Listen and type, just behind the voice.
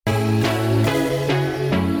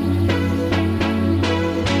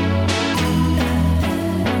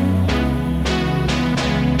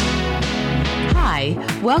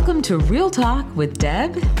Welcome to Real Talk with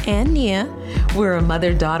Deb and Nia. We're a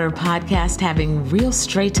mother-daughter podcast having real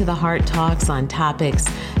straight-to-the-heart talks on topics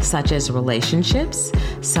such as relationships,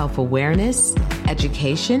 self-awareness,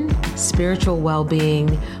 education, spiritual well-being,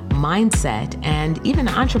 mindset, and even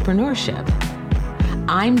entrepreneurship.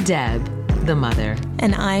 I'm Deb, the mother.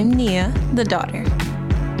 And I'm Nia, the daughter.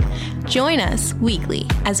 Join us weekly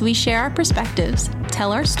as we share our perspectives,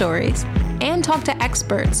 tell our stories, and talk to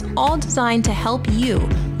experts, all designed to help you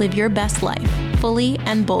live your best life fully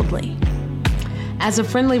and boldly. As a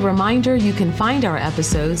friendly reminder, you can find our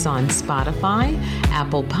episodes on Spotify,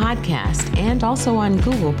 Apple Podcast, and also on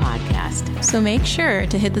Google Podcast. So make sure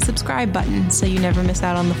to hit the subscribe button so you never miss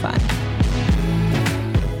out on the fun.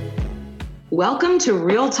 Welcome to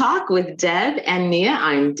Real Talk with Deb and Nia.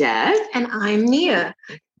 I'm Deb. And I'm Nia.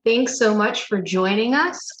 Thanks so much for joining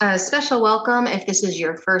us. A special welcome if this is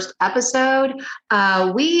your first episode.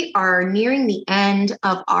 We are nearing the end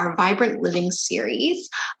of our Vibrant Living series,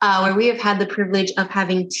 where we have had the privilege of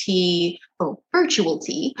having virtual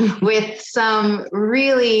tea, with some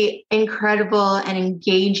really incredible and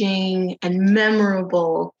engaging and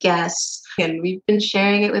memorable guests. And we've been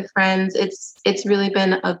sharing it with friends. It's really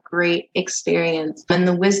been a great experience. And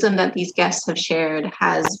the wisdom that these guests have shared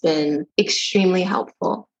has been extremely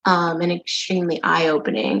helpful. And extremely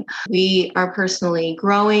eye-opening. We are personally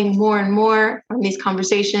growing more and more from these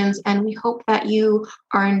conversations, and we hope that you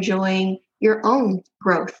are enjoying your own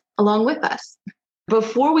growth along with us.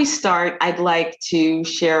 Before we start, I'd like to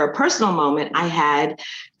share a personal moment I had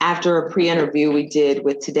after a pre-interview we did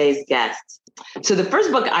with today's guest. So the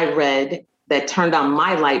first book I read that turned on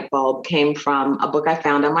my light bulb came from a book I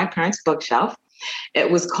found on my parents' bookshelf. It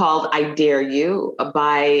was called I Dare You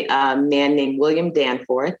by a man named William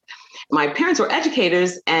Danforth. My parents were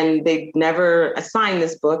educators and they never assigned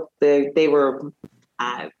this book. They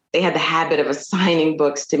had the habit of assigning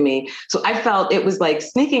books to me. So I felt it was like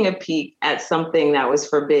sneaking a peek at something that was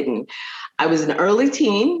forbidden. I was an early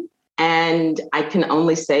teen and I can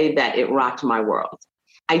only say that it rocked my world.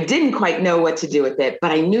 I didn't quite know what to do with it,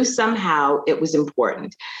 but I knew somehow it was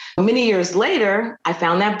important. Many years later, I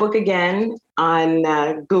found that book again on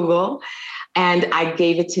Google, and I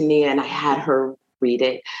gave it to Nia and I had her read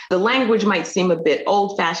it. The language might seem a bit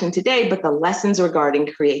old-fashioned today, but the lessons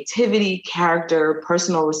regarding creativity, character,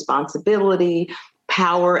 personal responsibility,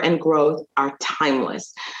 power, and growth are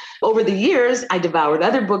timeless. Over the years, I devoured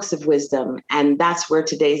other books of wisdom, and that's where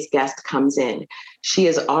today's guest comes in. She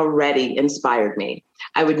has already inspired me.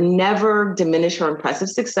 I would never diminish her impressive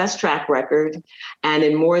success track record and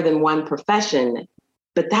in more than one profession,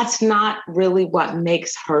 but that's not really what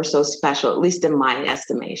makes her so special, at least in my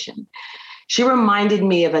estimation. She reminded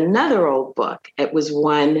me of another old book. It was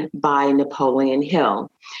one by Napoleon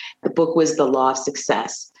Hill. The book was The Law of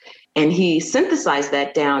Success, and he synthesized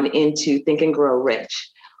that down into Think and Grow Rich.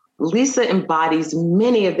 Lisa embodies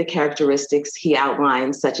many of the characteristics he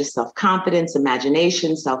outlines, such as self-confidence,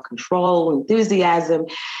 imagination, self-control, enthusiasm,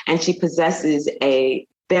 and she possesses a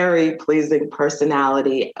very pleasing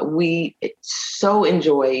personality. We so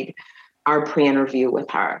enjoyed our pre-interview with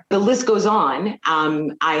her. The list goes on.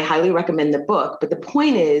 I highly recommend the book, but the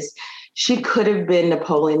point is, she could have been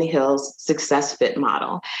Napoleon Hill's success fit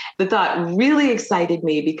model. The thought really excited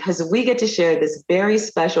me because we get to share this very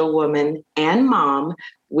special woman and mom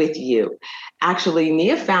with you. Actually,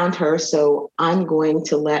 Nia found her, so I'm going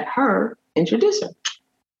to let her introduce her.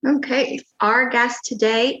 Okay. Our guest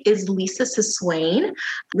today is Lisa Saswain.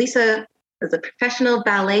 Lisa is a professional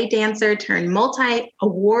ballet dancer turned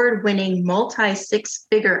multi-award-winning,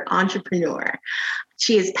 multi-six-figure entrepreneur.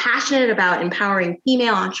 She is passionate about empowering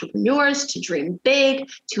female entrepreneurs to dream big,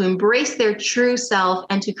 to embrace their true self,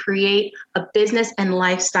 and to create a business and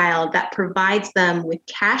lifestyle that provides them with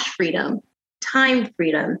cash freedom, time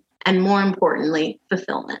freedom, and more importantly,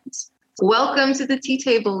 fulfillment. Welcome to the tea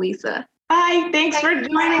table, Lisa. Hi, thanks for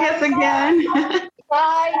joining us again.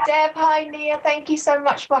 Hi, Deb. Hi, Nia. Thank you so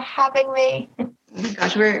much for having me. Oh my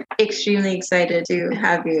gosh, we're extremely excited to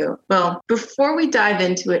have you. Well, before we dive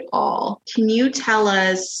into it all, can you tell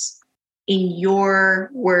us, in your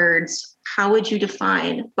words, how would you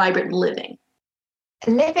define vibrant living?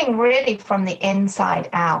 Living really from the inside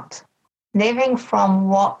out. Living from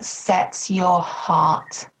what sets your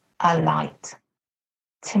heart alight.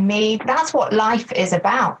 To me, that's what life is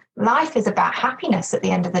about. Life is about happiness at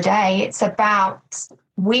the end of the day. It's about,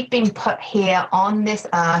 we've been put here on this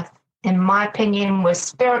earth. In my opinion, we're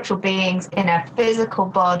spiritual beings in a physical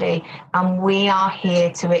body, and we are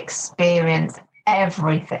here to experience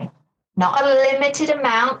everything. Not a limited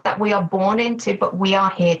amount that we are born into, but we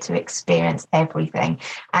are here to experience everything.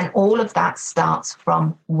 And all of that starts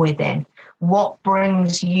from within. what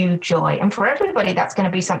brings you joy. And for everybody, that's going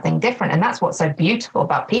to be something different. And that's what's so beautiful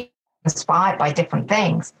about people inspired by different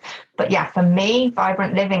things. But yeah, for me,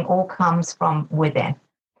 vibrant living all comes from within.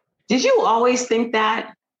 Did you always think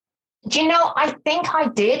that? Do you know, I think I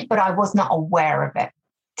did, but I was not aware of it.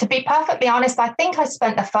 To be perfectly honest, I think I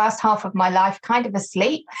spent the first half of my life kind of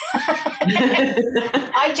asleep.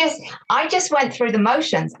 I just went through the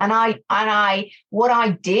motions, and what I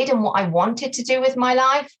did and what I wanted to do with my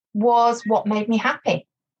life was what made me happy.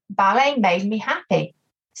 Ballet made me happy.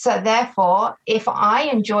 So therefore, if I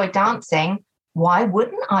enjoy dancing, why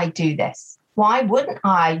wouldn't I do this? Why wouldn't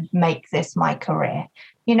I make this my career?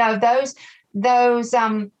 You know, those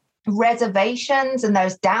reservations and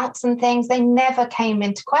those doubts and things, they never came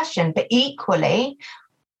into question. But equally,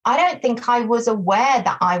 I don't think I was aware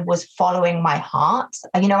that I was following my heart.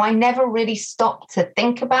 You know, I never really stopped to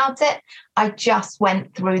think about it. I just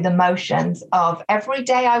went through the motions of every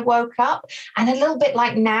day I woke up. And a little bit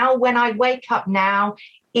like now, when I wake up now,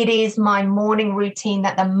 it is my morning routine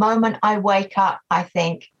that the moment I wake up, I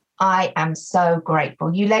think, I am so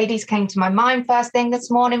grateful. You ladies came to my mind first thing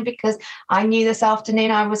this morning because I knew this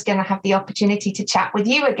afternoon I was going to have the opportunity to chat with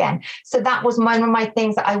you again. So that was one of my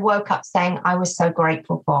things that I woke up saying I was so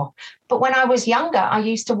grateful for. But when I was younger, I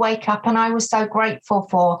used to wake up and I was so grateful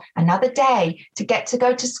for another day to get to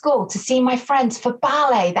go to school, to see my friends, for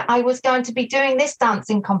ballet, that I was going to be doing this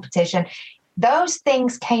dancing competition. Those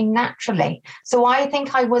things came naturally. So I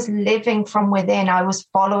think I was living from within. I was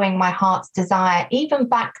following my heart's desire. Even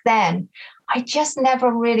back then, I just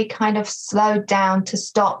never really kind of slowed down to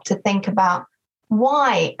stop to think about,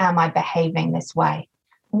 why am I behaving this way?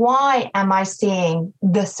 Why am I seeing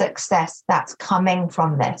the success that's coming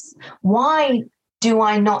from this? Why do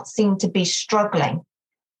I not seem to be struggling?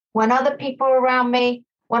 When other people around me,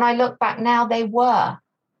 when I look back now, they were.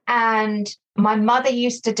 And my mother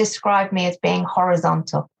used to describe me as being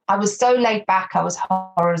horizontal. I was so laid back, I was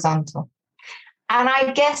horizontal. And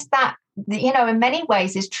I guess that, you know, in many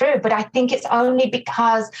ways is true, but I think it's only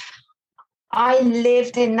because I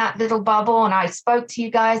lived in that little bubble. And I spoke to you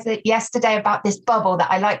guys yesterday about this bubble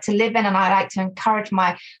that I like to live in, and I like to encourage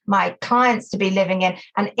my clients to be living in.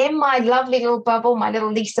 And in my lovely little bubble, my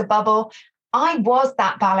little Lisa bubble, I was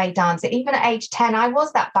that ballet dancer. Even at age 10, I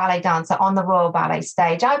was that ballet dancer on the Royal Ballet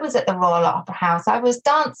stage. I was at the Royal Opera House. I was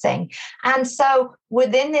dancing. And so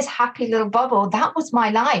within this happy little bubble, that was my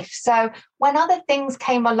life. So when other things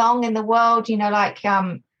came along in the world, you know, like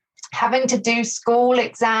having to do school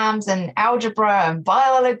exams and algebra and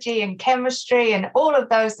biology and chemistry and all of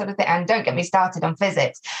those sort of things. And don't get me started on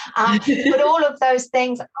physics. But all of those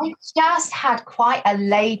things, I just had quite a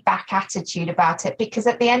laid back attitude about it, because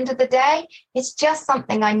at the end of the day, it's just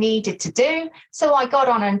something I needed to do. So I got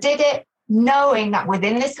on and did it, knowing that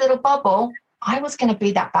within this little bubble, I was going to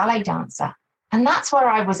be that ballet dancer. And that's where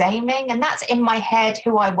I was aiming. And that's in my head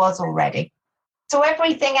who I was already. So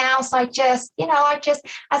everything else, I just,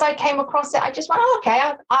 as I came across it, I just went, oh, okay,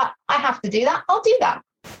 I have to do that. I'll do that.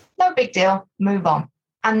 No big deal. Move on.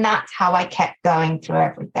 And that's how I kept going through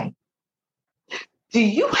everything. Do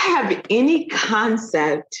you have any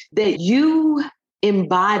concept that you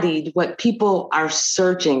embodied what people are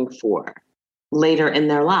searching for later in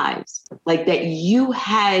their lives? Like that you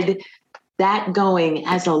had that going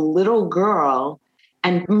as a little girl?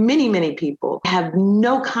 And many, many people have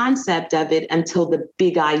no concept of it until the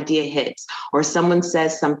big idea hits, or someone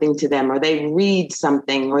says something to them, or they read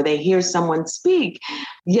something, or they hear someone speak.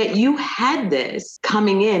 Yet you had this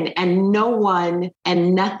coming in, and no one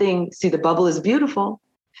and nothing, see, the bubble is beautiful.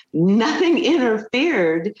 Nothing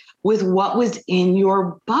interfered with what was in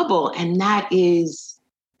your bubble. And that is,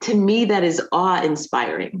 to me, that is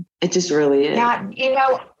awe-inspiring. It just really is. Yeah,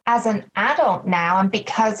 as an adult now, and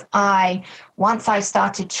because once I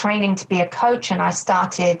started training to be a coach, and I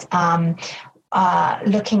started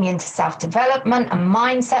looking into self-development and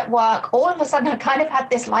mindset work, all of a sudden I kind of had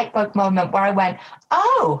this light bulb moment where I went,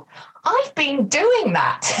 oh, I've been doing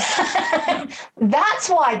that. That's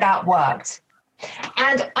why that worked.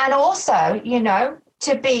 And also,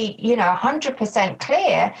 to be, 100%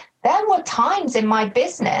 clear, there were times in my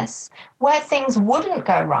business where things wouldn't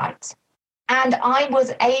go right. And I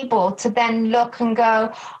was able to then look and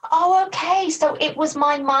go, oh, okay, so it was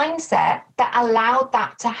my mindset that allowed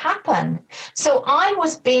that to happen. So I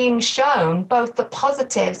was being shown both the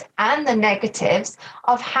positives and the negatives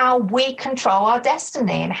of how we control our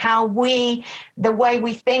destiny, and how the way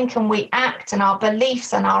we think and we act, and our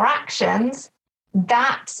beliefs and our actions,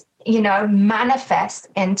 that manifest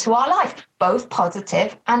into our life, both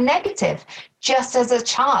positive and negative. Just as a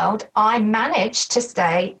child, I managed to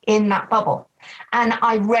stay in that bubble, and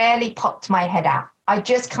I rarely popped my head out.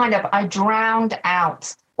 I drowned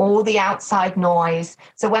out all the outside noise.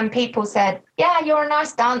 So when people said, yeah, you're a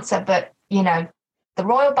nice dancer, but the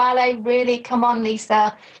Royal Ballet, really? Come on,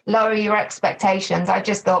 Lisa, lower your expectations. I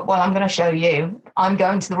just thought, well, I'm going to show you. I'm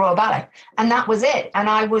going to the Royal Ballet. And that was it. And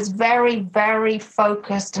I was very, very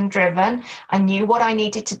focused and driven. I knew what I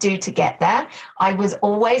needed to do to get there. I was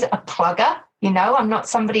always a plugger. I'm not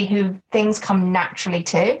somebody who things come naturally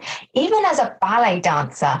to. Even as a ballet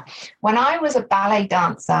dancer, when I was a ballet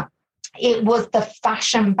dancer, it was the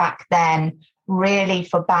fashion back then, really,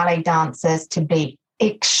 for ballet dancers to be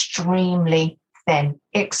extremely thin,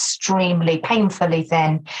 extremely painfully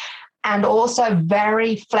thin, and also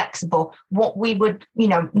very flexible. What we would,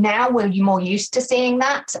 now we're more used to seeing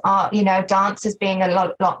that, dancers being a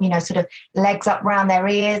lot, sort of legs up around their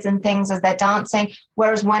ears and things as they're dancing.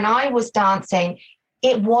 Whereas when I was dancing,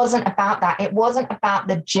 it wasn't about that. It wasn't about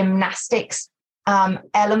the gymnastics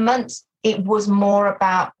element. It was more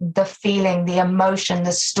about the feeling, the emotion,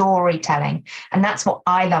 the storytelling. And that's what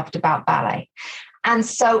I loved about ballet. And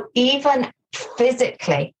so even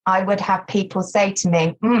physically, I would have people say to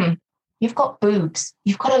me, you've got boobs,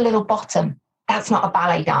 you've got a little bottom. That's not a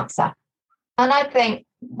ballet dancer. And I think,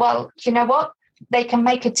 well, you know what? They can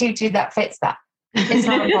make a tutu that fits that. It's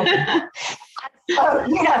not a problem. So,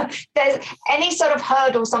 there's any sort of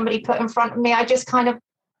hurdle somebody put in front of me, I just kind of,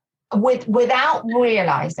 without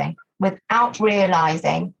realizing,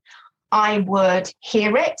 I would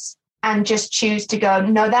hear it and just choose to go,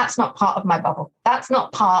 no, that's not part of my bubble. That's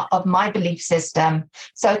not part of my belief system.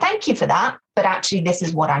 So thank you for that. But actually, this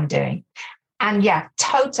is what I'm doing. And yeah,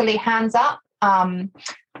 totally hands up.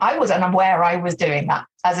 I was unaware I was doing that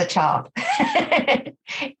as a child.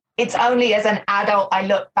 It's only as an adult I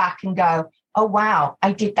look back and go, oh, wow,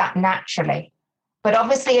 I did that naturally. But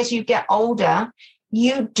obviously, as you get older,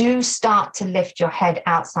 you do start to lift your head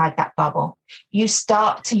outside that bubble. You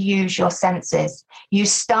start to use your senses. You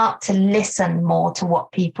start to listen more to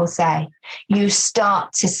what people say. You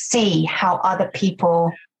start to see how other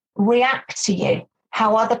people react to you,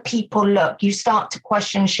 how other people look. You start to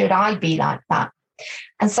question, should I be like that?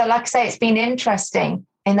 And so, like I say, it's been interesting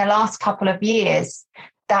in the last couple of years,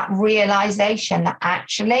 that realization that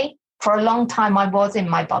actually, for a long time, I was in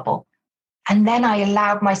my bubble. And then I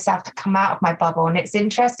allowed myself to come out of my bubble. And it's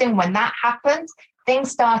interesting, when that happened, things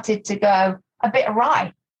started to go a bit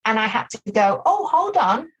awry. And I had to go, oh, hold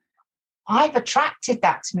on. I've attracted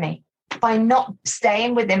that to me by not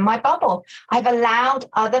staying within my bubble. I've allowed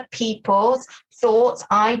other people's thoughts,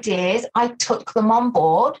 ideas. I took them on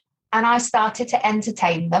board and I started to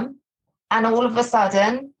entertain them. And all of a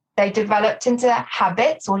sudden, they developed into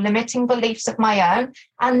habits or limiting beliefs of my own.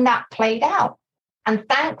 And that played out. And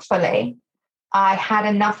thankfully, I had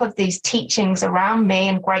enough of these teachings around me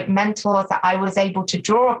and great mentors that I was able to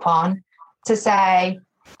draw upon to say,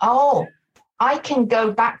 oh, I can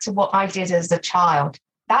go back to what I did as a child.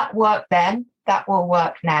 That worked then, that will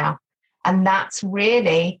work now. And that's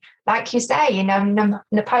really, like you say,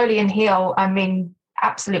 Napoleon Hill,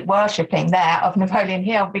 absolute worshipping there of Napoleon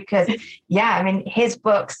Hill, because, his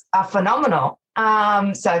books are phenomenal.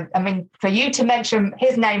 For you to mention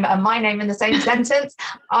his name and my name in the same sentence,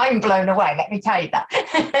 I'm blown away. Let me tell you that.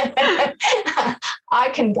 I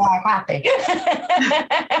can die happy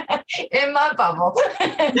in my bubble.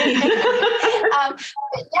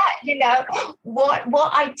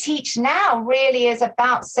 What I teach now really is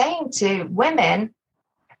about saying to women,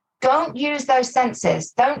 don't use those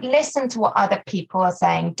senses. Don't listen to what other people are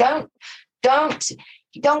saying. Don't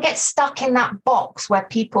get stuck in that box where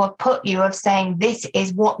people have put you of saying, this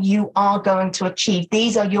is what you are going to achieve.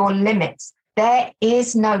 These are your limits. There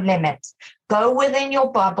is no limit. Go within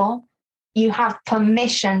your bubble. You have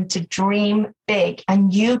permission to dream big,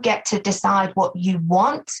 and you get to decide what you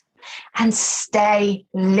want and stay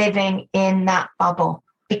living in that bubble.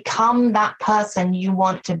 Become that person you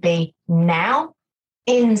want to be now,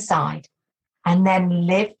 inside, and then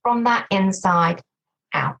live from that inside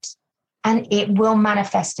out. And it will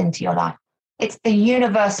manifest into your life. It's the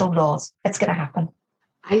universal laws. It's going to happen.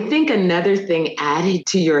 I think another thing added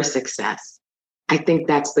to your success, I think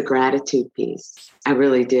that's the gratitude piece. I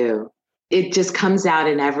really do. It just comes out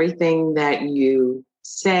in everything that you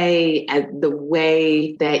say, the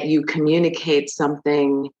way that you communicate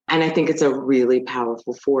something. And I think it's a really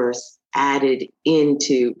powerful force added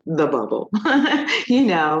into the bubble.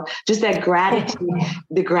 Just that gratitude,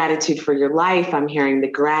 the gratitude for your life. I'm hearing the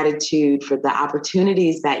gratitude for the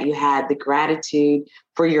opportunities that you had, the gratitude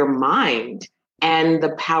for your mind and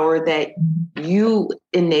the power that you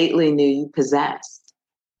innately knew you possessed.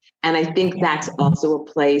 And I think that's also a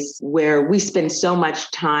place where we spend so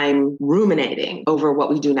much time ruminating over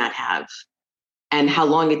what we do not have. and how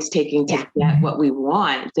long it's taking to get what we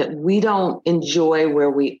want, that we don't enjoy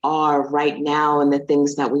where we are right now and the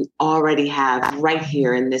things that we already have right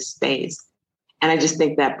here in this space. And I just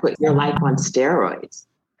think that put your life on steroids.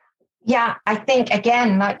 Yeah, I think,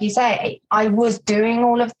 again, like you say, I was doing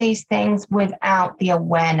all of these things without the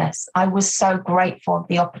awareness. I was so grateful for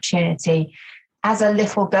the opportunity as a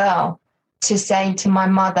little girl to say to my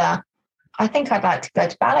mother, I think I'd like to go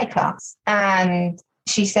to ballet class. And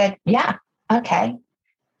she said, yeah, okay,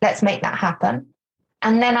 let's make that happen.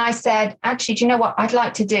 And then I said, actually, do you know what? I'd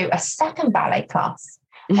like to do a second ballet class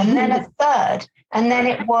and then a third. And then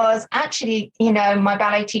it was actually, my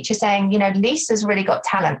ballet teacher saying, Lisa's really got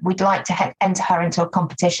talent. We'd like to enter her into a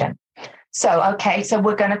competition. So, okay, so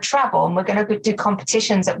we're going to travel and we're going to do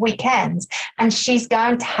competitions at weekends. And she's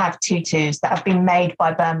going to have tutus that have been made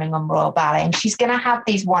by Birmingham Royal Ballet. And she's going to have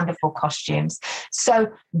these wonderful costumes. So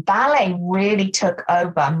ballet really took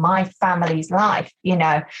over my family's life,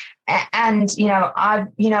 and,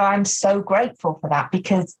 I'm so grateful for that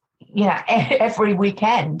because, every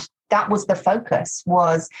weekend, that was the focus,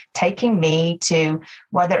 was taking me to,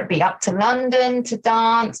 whether it be up to London to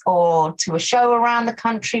dance or to a show around the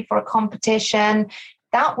country for a competition.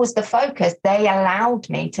 That was the focus. They allowed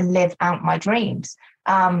me to live out my dreams.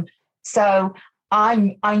 So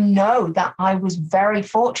I know that I was very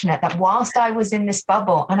fortunate that whilst I was in this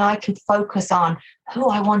bubble and I could focus on who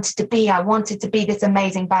I wanted to be this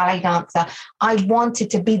amazing ballet dancer. I wanted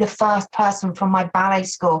to be the first person from my ballet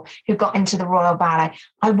school who got into the Royal Ballet.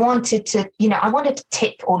 I wanted to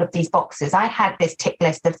tick all of these boxes. I had this tick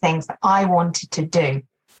list of things that I wanted to do.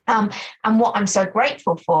 And what I'm so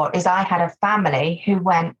grateful for is I had a family who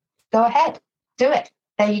went, go ahead, do it.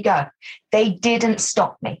 There you go. They didn't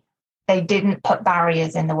stop me. They didn't put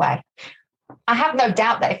barriers in the way. I have no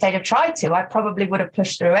doubt that if they'd have tried to, I probably would have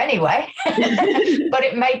pushed through anyway. But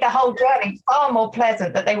it made the whole journey far more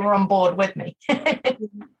pleasant that they were on board with me.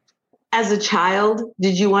 As a child,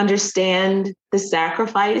 did you understand the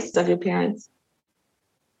sacrifice of your parents?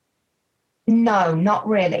 No, not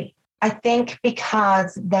really. I think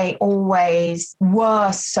because they always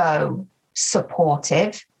were so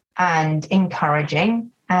supportive and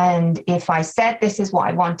encouraging. And if I said this is what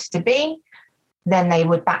I wanted to be, then they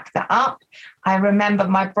would back that up. I remember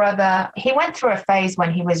my brother, he went through a phase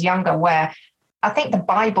when he was younger where I think the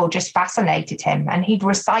Bible just fascinated him and he'd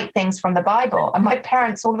recite things from the Bible. And my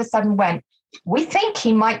parents all of a sudden went, we think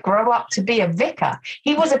he might grow up to be a vicar.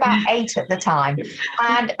 He was about 8 at the time.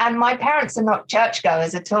 And my parents are not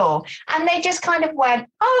churchgoers at all. And they just kind of went,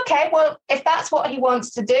 oh, okay, well, if that's what he wants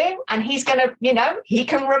to do and he's going to, he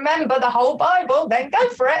can remember the whole Bible, then go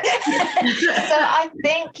for it. So I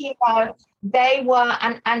think, they were,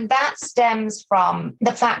 and that stems from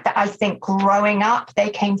the fact that I think growing up, they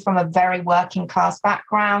came from a very working class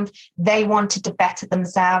background. They wanted to better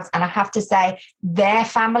themselves. And I have to say, their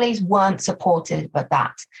families weren't supportive of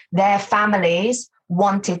that. Their families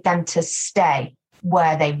wanted them to stay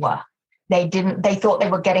where they were. They thought they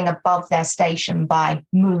were getting above their station by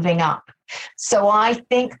moving up. So I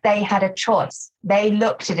think they had a choice. They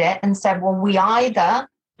looked at it and said, well, we either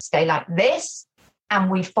stay like this, and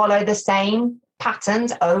we follow the same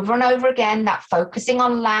patterns over and over again, that focusing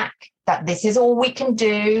on lack, that this is all we can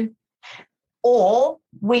do. Or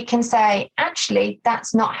we can say, actually,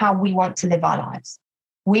 that's not how we want to live our lives.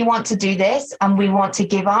 We want to do this and we want to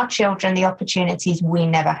give our children the opportunities we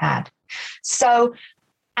never had. So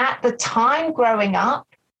at the time growing up,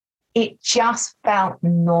 it just felt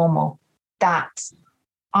normal that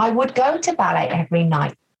I would go to ballet every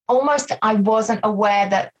night. Almost I wasn't aware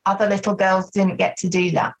that other little girls didn't get to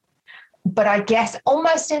do that. But I guess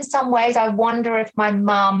almost in some ways, I wonder if my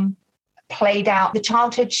mum played out the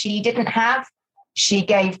childhood she didn't have, she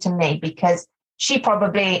gave to me, because she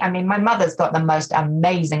probably, my mother's got the most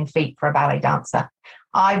amazing feet for a ballet dancer.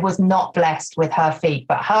 I was not blessed with her feet,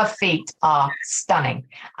 but her feet are stunning.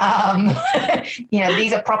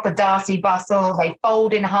 These are proper Darcy Bustle. They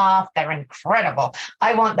fold in half. They're incredible.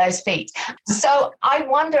 I want those feet. So I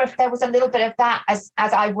wonder if there was a little bit of that as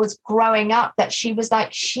I was growing up, that she was like,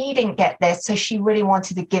 she didn't get this, so she really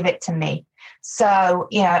wanted to give it to me. So,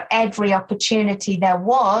 every opportunity there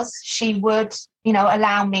was, she would,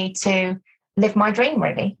 allow me to live my dream,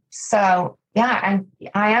 really. So, yeah, and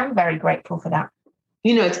I am very grateful for that.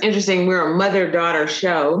 It's interesting. We're a mother-daughter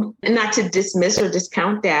show, and not to dismiss or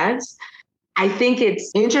discount dads. I think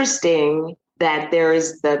it's interesting that there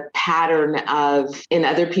is the pattern of, in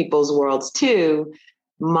other people's worlds too,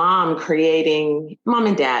 mom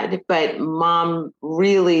and dad, but mom's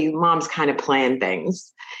kind of plan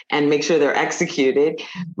things and make sure they're executed.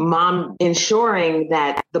 Mom ensuring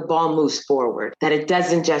that the ball moves forward, that it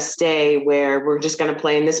doesn't just stay where we're just going to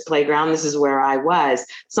play in this playground. This is where I was.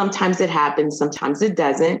 Sometimes it happens, sometimes it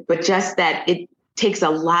doesn't, but just that it takes a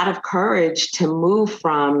lot of courage to move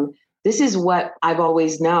from, this is what I've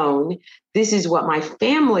always known. This is what my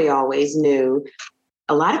family always knew.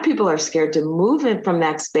 A lot of people are scared to move in from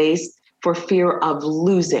that space for fear of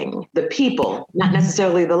losing the people, not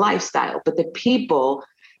necessarily the lifestyle, but the people,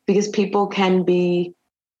 because people can be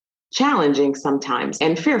challenging sometimes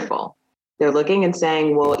and fearful. They're looking and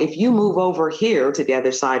saying, well, if you move over here to the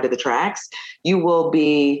other side of the tracks, you will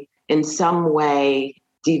be in some way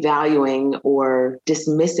devaluing or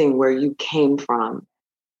dismissing where you came from.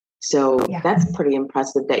 So that's pretty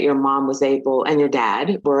impressive that your mom was able, and your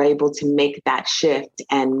dad were able to make that shift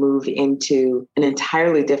and move into an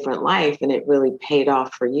entirely different life. And it really paid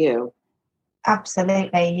off for you.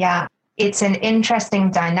 Absolutely. Yeah. It's an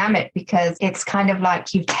interesting dynamic because it's kind of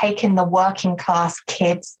like you've taken the working class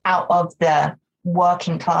kids out of the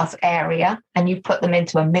working class area and you put them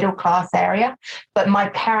into a middle class area. But my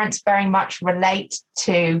parents very much relate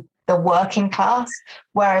to the working class,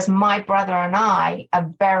 whereas my brother and I are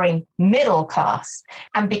very middle class.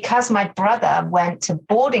 And because my brother went to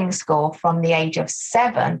boarding school from the age of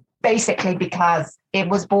 7, basically because it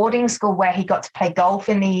was boarding school where he got to play golf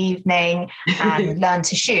in the evening and learn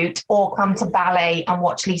to shoot, or come to ballet and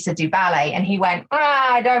watch Lisa do ballet. And he went,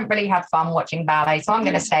 I don't really have fun watching ballet, so I'm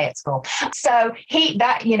going to stay at school. So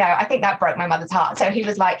I think that broke my mother's heart. So he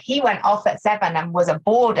was like, he went off at 7 and was a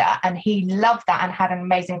boarder, and he loved that and had an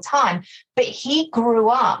amazing time. But he grew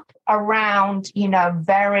up around,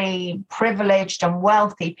 very privileged and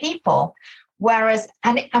wealthy people. Whereas,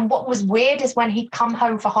 and what was weird is when he'd come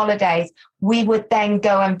home for holidays, we would then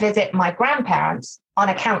go and visit my grandparents on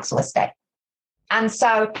a council estate. And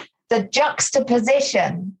so the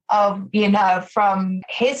juxtaposition of, from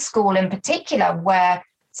his school in particular, where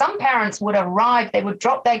some parents would arrive, they would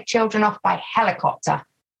drop their children off by helicopter.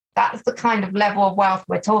 That's the kind of level of wealth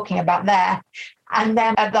we're talking about there. And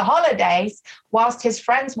then at the holidays, whilst his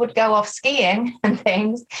friends would go off skiing and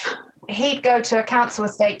things, he'd go to a council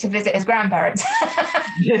estate to visit his grandparents.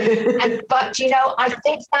 But I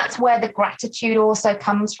think that's where the gratitude also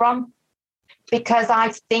comes from, because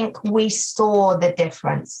I think we saw the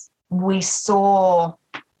difference. We saw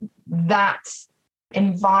that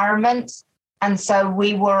environment. And so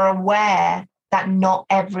we were aware that not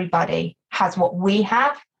everybody has what we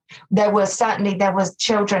have. There was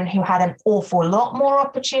children who had an awful lot more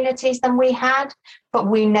opportunities than we had, but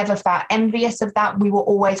we never felt envious of that. We were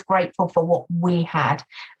always grateful for what we had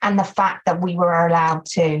and the fact that we were allowed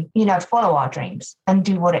to, follow our dreams and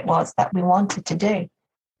do what it was that we wanted to do.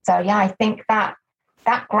 So, I think that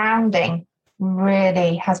grounding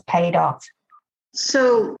really has paid off.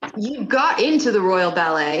 So you got into the Royal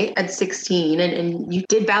Ballet at 16 and you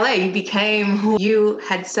did ballet. You became who you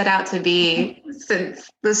had set out to be since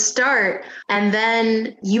the start. And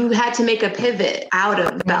then you had to make a pivot out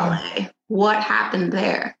of ballet. What happened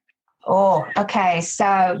there? Oh, okay.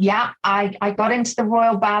 So, I got into the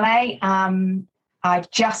Royal Ballet. I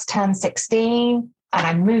just turned 16 and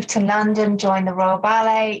I moved to London, joined the Royal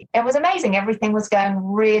Ballet. It was amazing. Everything was going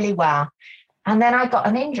really well. And then I got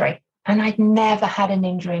an injury. And I'd never had an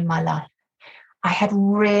injury in my life. I had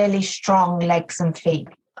really strong legs and feet.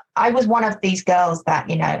 I was one of these girls that,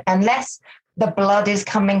 unless the blood is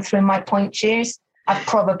coming through my point shoes, I've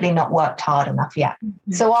probably not worked hard enough yet.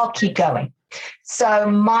 Mm-hmm. So I'll keep going. So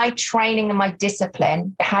my training and my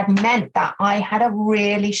discipline had meant that I had a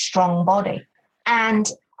really strong body. And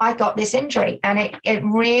I got this injury, and it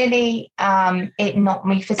really, it knocked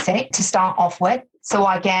me for 6 to start off with. So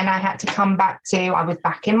again, I had to come back to, I was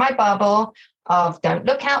back in my bubble of don't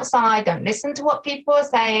look outside, don't listen to what people are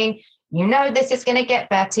saying. This is going to get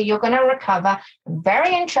better. You're going to recover.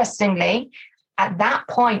 Very interestingly, at that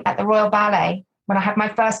point at the Royal Ballet, when I had my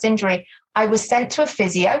first injury, I was sent to a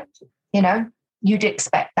physio. You'd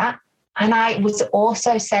expect that. And I was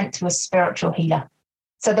also sent to a spiritual healer.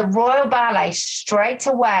 So the Royal Ballet straight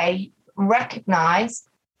away recognized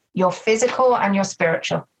your physical and your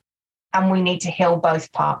spiritual. And we need to heal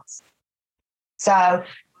both parts. So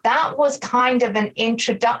that was kind of an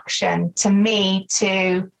introduction to me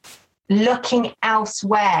to looking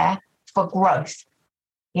elsewhere for growth,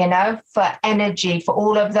 for energy, for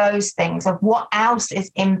all of those things of what else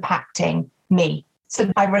is impacting me.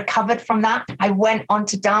 So I recovered from that. I went on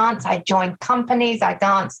to dance. I joined companies. I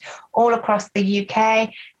danced all across the UK.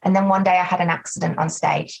 And then one day I had an accident on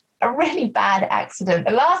stage. a really bad accident,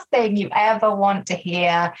 the last thing you ever want to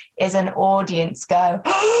hear is an audience go,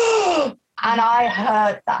 oh! And I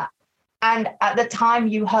heard that. And at the time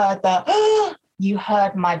you heard the, oh! You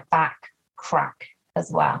heard my back crack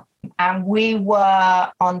as well. And we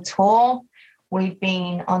were on tour. We've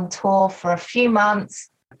been on tour for a few months.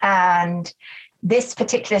 And this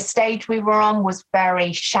particular stage we were on was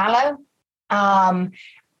very shallow.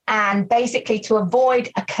 And basically, to avoid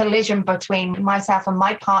a collision between myself and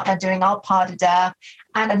my partner doing our pas de deux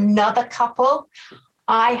and another couple,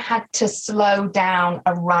 I had to slow down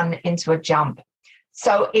a run into a jump.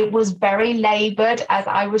 So it was very labored as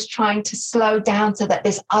I was trying to slow down so that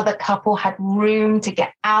this other couple had room to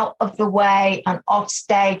get out of the way and off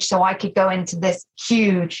stage so I could go into this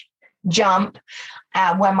huge jump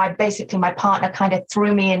where my partner kind of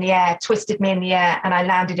threw me in the air, twisted me in the air, and I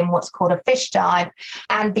landed in what's called a fish dive.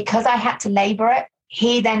 And because I had to labor it,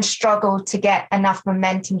 he then struggled to get enough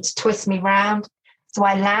momentum to twist me round. So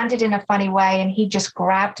I landed in a funny way and he just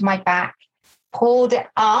grabbed my back, pulled it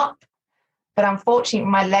up. But unfortunately,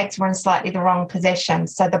 my legs were in slightly the wrong position.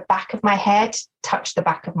 So the back of my head touched the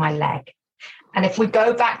back of my leg. And if we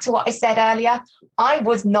go back to what I said earlier, I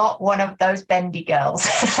was not one of those bendy girls.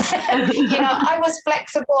 I was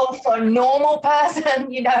flexible for a normal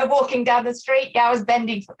person, walking down the street. Yeah, I was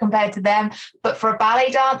bendy compared to them. But for a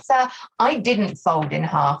ballet dancer, I didn't fold in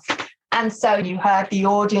half. And so you heard the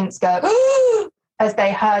audience go, ooh, as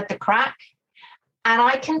they heard the crack. And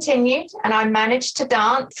I continued and I managed to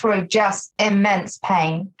dance through just immense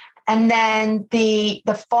pain. And then the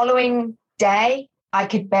following day, I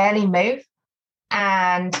could barely move.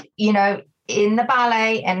 And, in the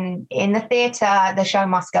ballet and in the theatre, the show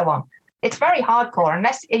must go on. It's very hardcore.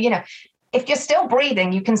 Unless, if you're still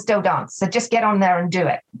breathing, you can still dance. So just get on there and do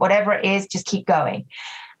it. Whatever it is, just keep going.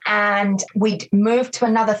 And we'd moved to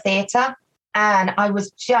another theatre and I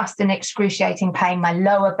was just in excruciating pain, my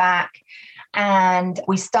lower back. And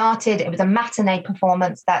we started, it was a matinee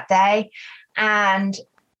performance that day. And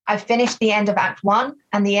I finished the end of Act 1.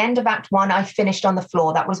 And the end of Act 1, I finished on the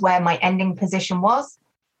floor. That was where my ending position was.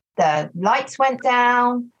 The lights went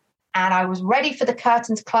down and I was ready for the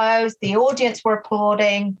curtain to close. The audience were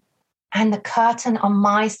applauding and the curtain on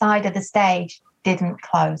my side of the stage didn't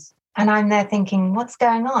close. And I'm there thinking, what's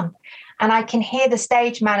going on? And I can hear the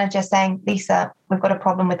stage manager saying, Lisa, we've got a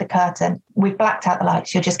problem with the curtain. We've blacked out the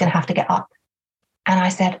lights. You're just going to have to get up. And I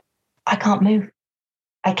said, I can't move.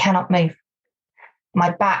 I cannot move.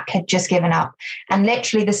 My back had just given up. And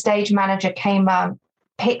literally the stage manager came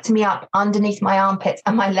picked me up underneath my armpits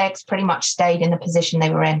and my legs pretty much stayed in the position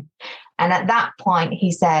they were in. And at that point,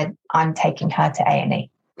 he said, I'm taking her to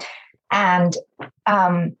A&E. And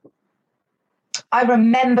I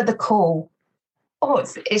remember the call. Oh,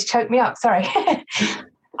 it's choked me up. Sorry.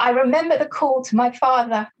 I remember the call to my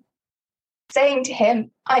father saying to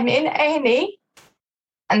him, I'm in A&E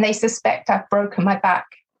and they suspect I've broken my back.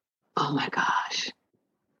 Oh my gosh.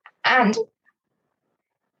 And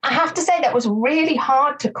I have to say that was really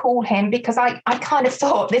hard to call him because I kind of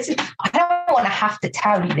thought I don't want to have to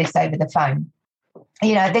tell you this over the phone.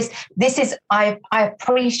 This is, I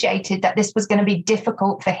appreciated that this was going to be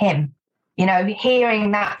difficult for him,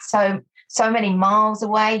 hearing that so many miles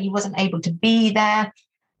away, he wasn't able to be there.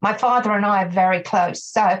 My father and I are very close.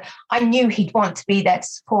 So I knew he'd want to be there to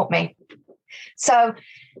support me. So,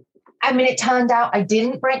 it turned out I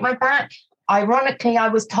didn't break my back. Ironically, I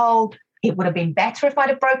was told it would have been better if I'd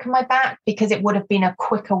have broken my back because it would have been a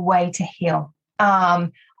quicker way to heal. I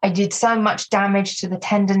did so much damage to the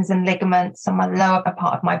tendons and ligaments on my lower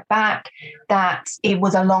part of my back that it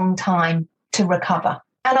was a long time to recover.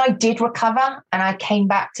 And I did recover and I came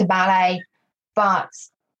back to ballet. But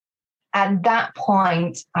at that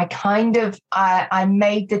point, I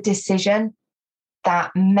made the decision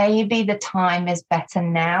that maybe the time is better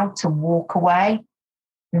now to walk away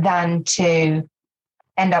than to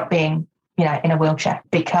end up being, in a wheelchair,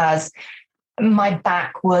 because my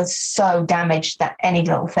back was so damaged that any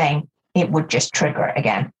little thing, it would just trigger it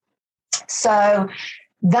again. So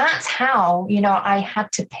that's how, I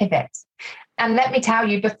had to pivot. And let me tell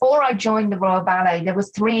you, before I joined the Royal Ballet, there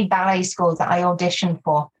was 3 ballet schools that I auditioned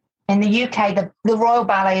for. In the UK, the Royal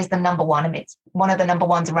Ballet is the number one. It's one of the number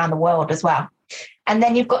ones around the world as well. And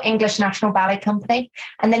then you've got English National Ballet Company,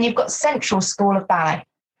 and then you've got Central School of Ballet.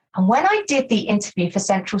 And when I did the interview for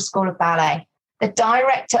Central School of Ballet, the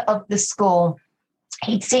director of the school,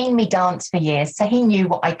 he'd seen me dance for years, so he knew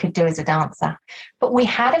what I could do as a dancer. But we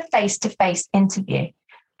had a face-to-face interview,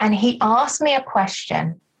 and he asked me a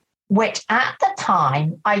question, which at the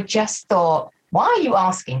time, I just thought, why are you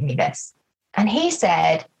asking me this? And he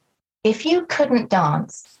said, if you couldn't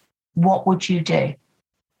dance, what would you do?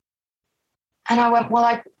 And I went,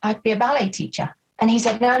 well, I'd be a ballet teacher. And he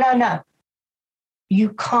said, no. You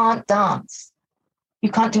can't dance. You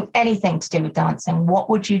can't do anything to do with dancing. What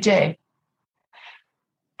would you do?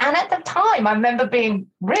 And at the time, I remember being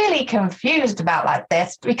really confused about like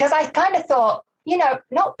this, because I kind of thought,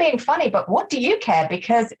 not being funny, but what do you care?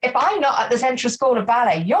 Because if I'm not at the Central School of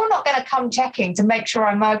Ballet, you're not going to come checking to make sure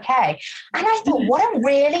I'm okay. And I thought, what a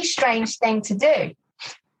really strange thing to do.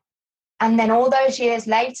 And then all those years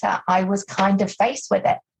later, I was kind of faced with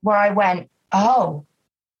it, where I went, oh,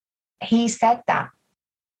 he said that.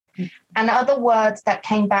 And other words that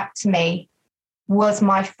came back to me was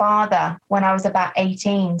my father, when I was about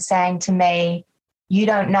 18, saying to me, you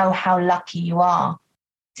don't know how lucky you are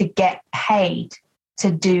to get paid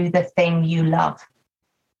to do the thing you love.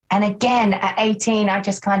 And again, at 18, I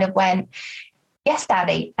just kind of went, yes,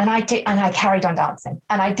 Daddy. And I did, and I carried on dancing.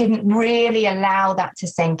 And I didn't really allow that to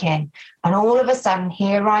sink in. And all of a sudden,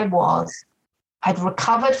 here I was. I'd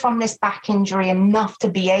recovered from this back injury enough to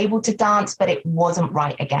be able to dance, but it wasn't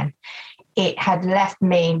right again. It had left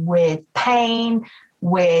me with pain,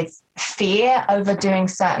 with fear over doing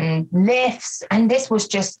certain lifts. And this was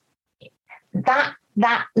just that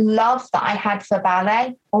love that I had for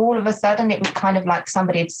ballet. All of a sudden, it was kind of like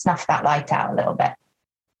somebody had snuffed that light out a little bit.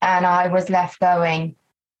 And I was left going,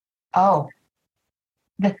 oh,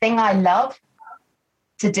 the thing I love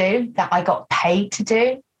to do, that I got paid to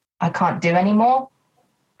do, I can't do anymore.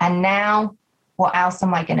 And now what else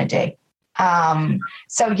am I going to do?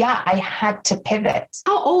 So yeah, I had to pivot.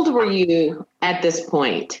 How old were you at this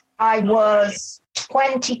point? I was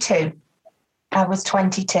 22.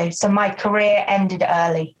 So my career ended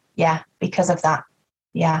early. Yeah, because of that.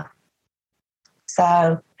 Yeah.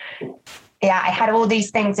 So yeah, I had all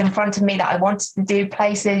these things in front of me that I wanted to do,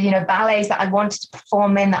 places, ballets that I wanted to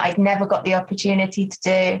perform in that I'd never got the opportunity to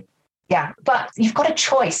do. Yeah, but you've got a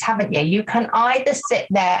choice, haven't you? You can either sit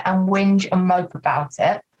there and whinge and mope about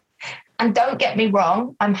it. And don't get me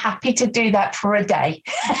wrong, I'm happy to do that for a day.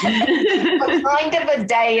 But kind of a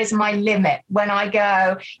day is my limit when I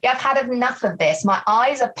go, yeah, I've had enough of this. My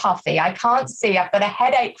eyes are puffy. I can't see. I've got a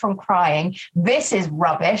headache from crying. This is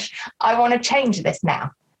rubbish. I want to change this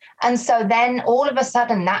now. And so then all of a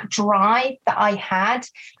sudden that drive that I had,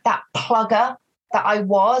 that plugger that I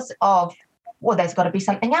was of, well, there's got to be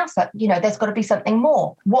something else. There's got to be something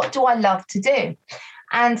more. What do I love to do?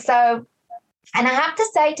 And I have to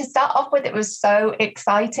say, to start off with, it was so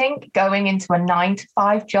exciting going into a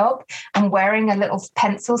 9-to-5 job and wearing a little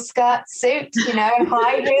pencil skirt suit, and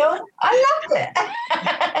high heels. I loved it.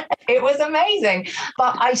 It was amazing.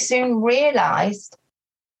 But I soon realized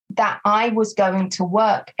that I was going to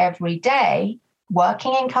work every day,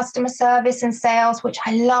 working in customer service and sales, which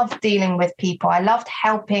I loved dealing with people. I loved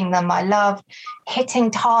helping them. I loved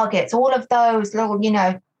hitting targets, all of those little,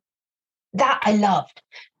 that I loved.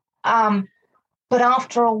 But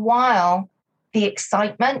after a while, the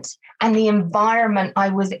excitement and the environment I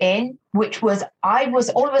was in, which was, I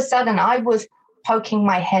was poking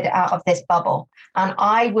my head out of this bubble. And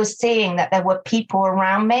I was seeing that there were people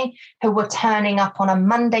around me who were turning up on a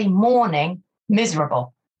Monday morning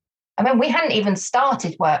miserable. I mean, we hadn't even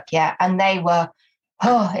started work yet. And they were,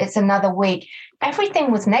 oh, it's another week.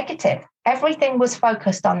 Everything was negative. Everything was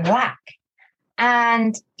focused on lack.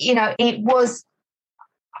 And, it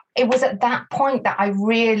was at that point that I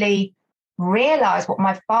really realized what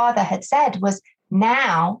my father had said was,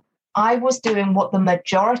 now I was doing what the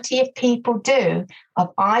majority of people do.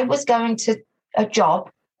 I was going to a job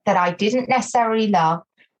that I didn't necessarily love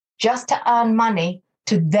just to earn money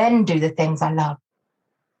to then do the things I love.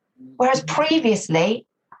 Whereas previously,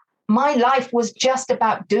 my life was just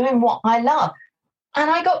about doing what I love. And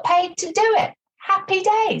I got paid to do it. Happy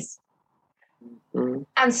days. Mm-hmm.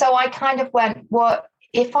 And so I kind of went, well,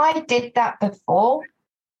 if I did that before,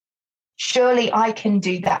 surely I can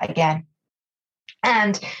do that again.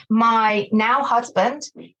 And my now husband,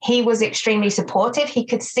 he was extremely supportive. He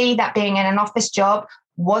could see that being in an office job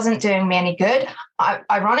wasn't doing me any good.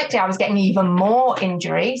 Ironically, I was getting even more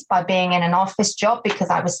injuries by being in an office job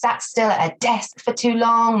because I was sat still at a desk for too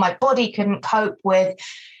long. My body couldn't cope with,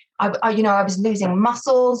 I was losing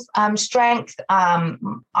muscles, strength.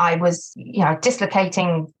 I was,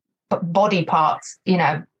 dislocating body parts,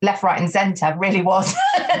 left, right, and center, really was.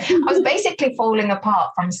 I was basically falling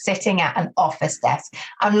apart from sitting at an office desk.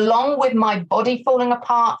 Along with my body falling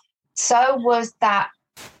apart, so was that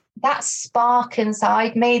spark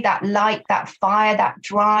inside me, that light, that fire, that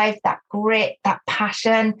drive, that grit, that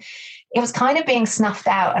passion. It was kind of being snuffed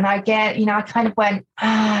out. And I kind of went,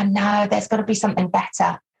 no, there's got to be something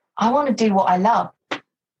better. I want to do what I love.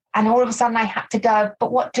 And all of a sudden I had to go,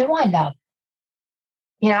 but what do I love?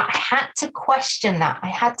 I had to question that. I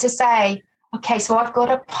had to say, okay, so I've got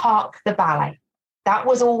to park the ballet. That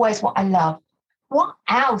was always what I loved. What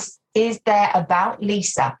else is there about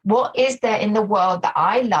Lisa? What is there in the world that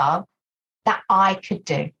I love that I could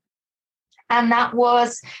do? And that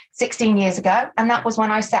was 16 years ago. And that was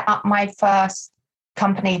when I set up my first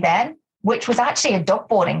company then, which was actually a dog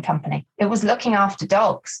boarding company. It was looking after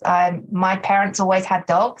dogs. My parents always had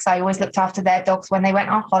dogs. I always looked after their dogs when they went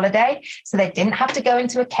on holiday, so they didn't have to go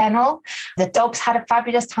into a kennel. The dogs had a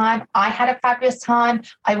fabulous time. I had a fabulous time.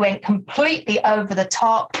 I went completely over the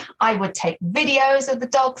top. I would take videos of the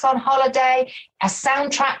dogs on holiday. A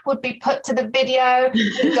soundtrack would be put to the video.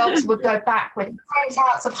 The dogs would go back with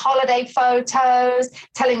printouts of holiday photos,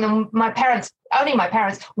 telling them only my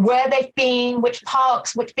parents, where they've been, which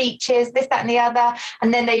parks, which beaches, this, that, and the other.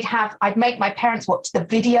 And then I'd make my parents watch the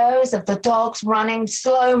videos of the dogs running,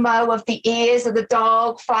 slow-mo of the ears of the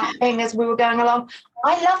dog flapping as we were going along.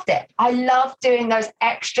 I loved it. I loved doing those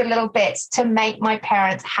extra little bits to make my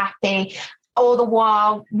parents happy, all the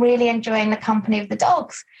while really enjoying the company of the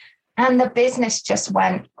dogs. And the business just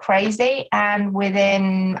went crazy. And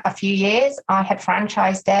within a few years, I had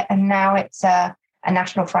franchised it. And now it's a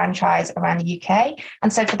national franchise around the UK.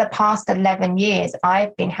 And so for the past 11 years,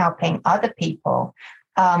 I've been helping other people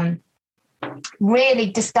really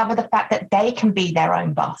discover the fact that they can be their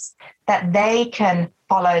own boss, that they can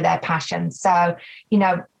follow their passion. So,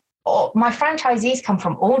 my franchisees come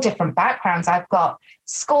from all different backgrounds. I've got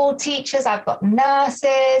school teachers, I've got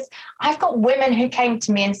nurses, I've got women who came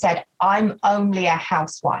to me and said, I'm only a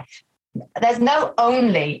housewife. There's no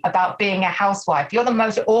only about being a housewife. You're the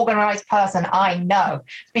most organized person I know,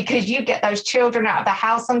 because you get those children out of the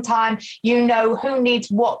house on time. You know who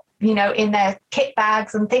needs what, in their kit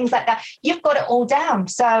bags and things like that. You've got it all down.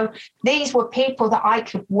 So these were people that I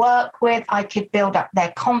could work with. I could build up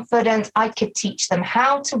their confidence. I could teach them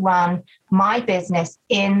how to run my business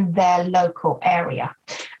in their local area.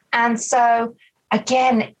 And so,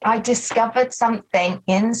 again, I discovered something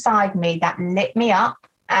inside me that lit me up.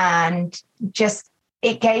 And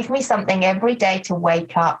it gave me something every day to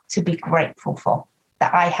wake up to be grateful for,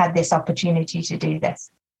 that I had this opportunity to do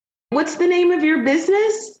this. What's the name of your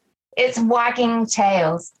business? It's Wagging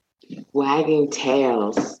Tails. Wagging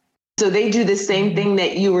Tails. So they do the same thing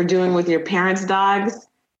that you were doing with your parents' dogs,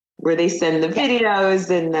 where they send the videos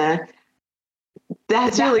and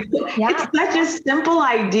that's really cool. Yeah. It's such a simple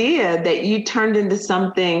idea that you turned into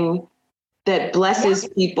something that blesses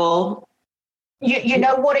people. You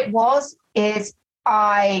know what it was is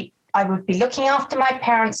I would be looking after my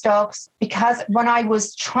parents' dogs, because when I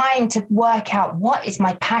was trying to work out what is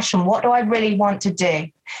my passion, what do I really want to do,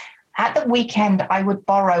 at the weekend, I would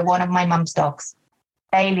borrow one of my mum's dogs.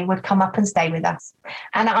 Bailey would come up and stay with us.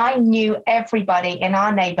 And I knew everybody in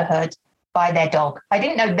our neighborhood by their dog. I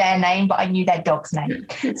didn't know their name, but I knew their dog's name.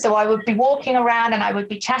 So I would be walking around and I would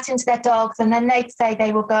be chatting to their dogs, and then they'd say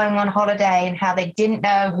they were going on holiday and how they didn't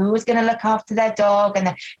know who was going to look after their dog,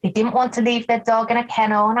 and they didn't want to leave their dog in a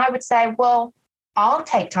kennel. And I would say, well, I'll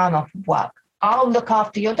take time off of work. I'll look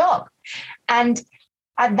after your dog. And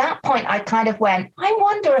at that point, I kind of went, I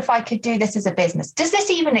wonder if I could do this as a business. Does this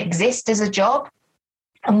even exist as a job?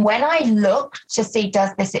 And when I looked to see,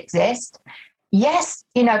 does this exist? Yes,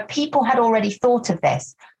 people had already thought of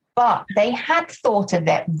this, but they had thought of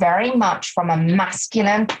it very much from a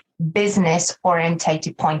masculine,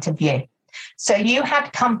 business-orientated point of view. So you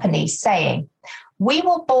had companies saying, we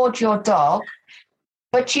will board your dog,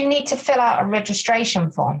 but you need to fill out a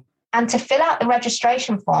registration form. And to fill out the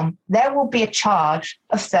registration form, there will be a charge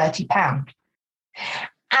of £30.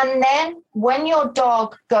 And then when your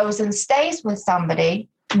dog goes and stays with somebody,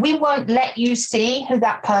 we won't let you see who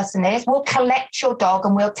that person is. We'll collect your dog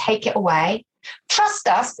and we'll take it away. Trust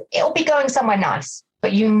us, it'll be going somewhere nice,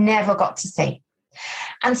 but you never got to see.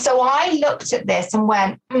 And so I looked at this and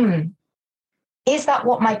went, is that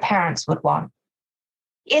what my parents would want?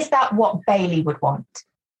 Is that what Bailey would want?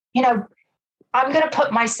 I'm going to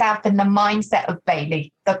put myself in the mindset of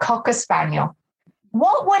Bailey, the Cocker Spaniel.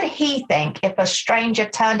 What would he think if a stranger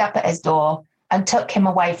turned up at his door and took him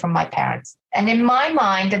away from my parents? And in my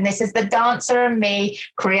mind, and this is the dancer and me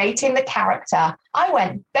creating the character, I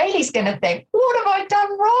went, Bailey's going to think, what have I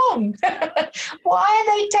done wrong? Why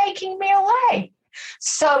are they taking me away?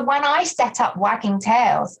 So when I set up Wagging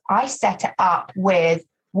Tails, I set it up with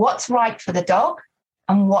what's right for the dog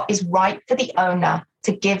and what is right for the owner,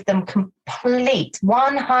 to give them complete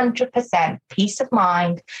 100% peace of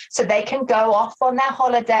mind so they can go off on their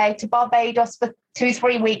holiday to Barbados for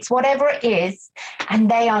 2-3 weeks, whatever it is, and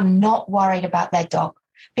they are not worried about their dog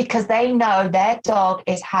because they know their dog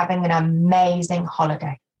is having an amazing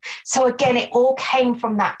holiday. So again, it all came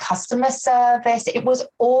from that customer service. It was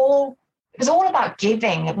all about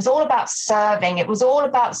giving. It was all about serving. It was all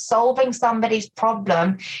about solving somebody's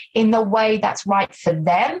problem in the way that's right for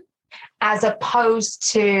them, as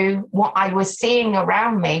opposed to what I was seeing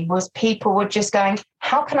around me was people were just going,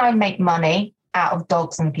 how can I make money out of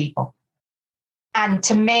dogs and people? And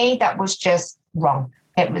to me, that was just wrong.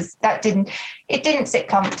 It didn't sit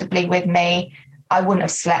comfortably with me. I wouldn't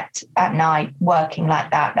have slept at night working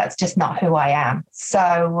like that. That's just not who I am.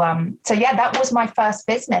 So yeah, that was my first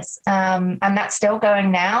business. And that's still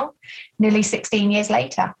going now, nearly 16 years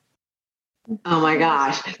later. Oh my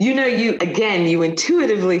gosh. You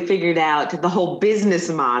intuitively figured out the whole business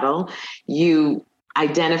model. You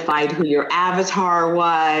identified who your avatar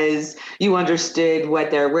was. You understood where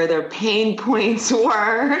their pain points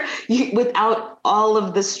were without all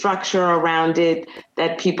of the structure around it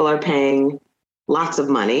that people are paying lots of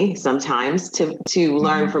money sometimes to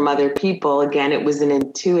learn from other people. Again, it was an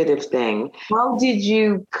intuitive thing. How did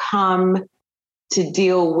you come to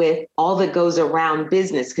deal with all that goes around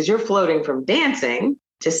business? Because you're floating from dancing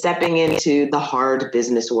to stepping into the hard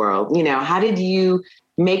business world. How did you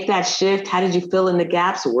make that shift? How did you fill in the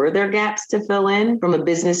gaps? Were there gaps to fill in from a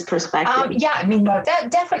business perspective?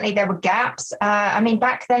 Definitely there were gaps.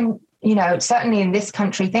 Back then, certainly in this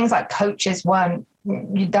country, things like coaches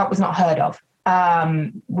that was not heard of.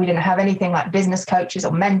 We didn't have anything like business coaches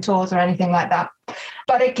or mentors or anything like that.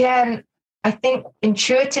 But again, I think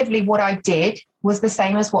intuitively what I did was the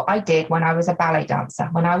same as what I did when I was a ballet dancer,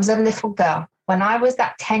 when I was a little girl, when I was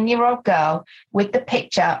that 10-year-old girl with the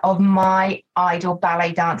picture of my idol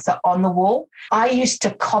ballet dancer on the wall. I used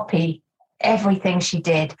to copy everything she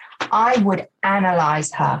did. I would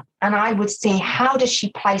analyze her and I would see, how does she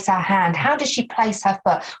place her hand? How does she place her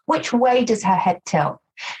foot? Which way does her head tilt?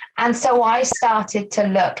 And so I started to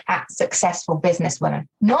look at successful businesswomen,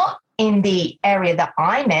 not in the area that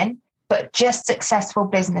I'm in, but just successful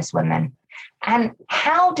businesswomen. And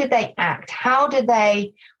how do they act? How do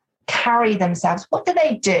they carry themselves? What do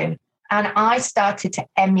they do? And I started to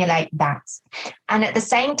emulate that. And at the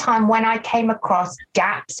same time, when I came across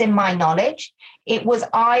gaps in my knowledge, it was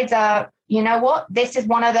either, you know what, this is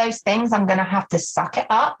one of those things, I'm going to have to suck it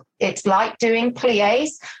up. It's like doing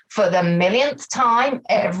plies for the millionth time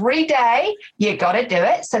every day. You got to do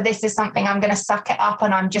it. So this is something I'm going to suck it up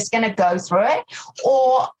and I'm just going to go through it.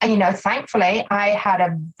 Or, thankfully, I had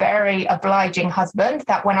a very obliging husband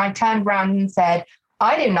that when I turned around and said,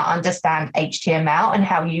 I do not understand HTML and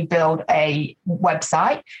how you build a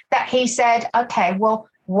website, that he said, okay, well,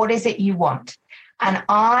 what is it you want? And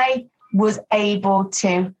I was able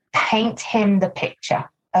to paint him the picture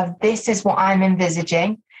of this is what I'm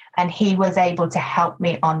envisaging. And he was able to help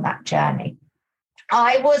me on that journey.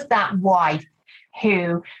 I was that wife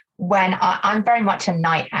who, when I'm very much a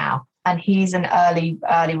night owl, and he's an early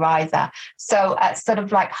riser. So at sort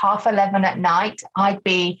of like 11:30 at night, I'd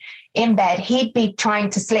be in bed. He'd be trying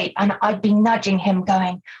to sleep and I'd be nudging him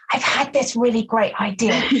going, I've had this really great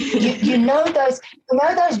idea. you know those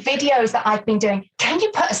videos that I've been doing? Can you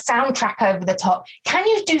put a soundtrack over the top? Can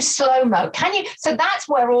you do slow-mo? So that's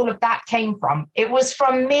where all of that came from. It was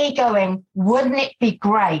from me going, wouldn't it be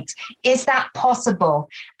great? Is that possible?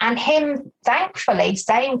 And him thankfully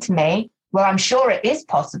saying to me, well, I'm sure it is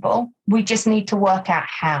possible. We just need to work out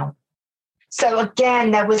how. So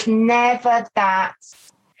again, there was never that.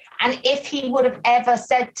 And if he would have ever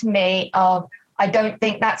said to me, I don't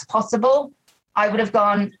think that's possible, I would have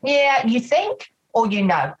gone, yeah, you think or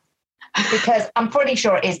because I'm pretty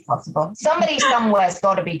sure it is possible. Somebody somewhere's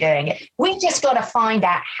got to be doing it. We just got to find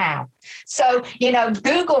out how. So,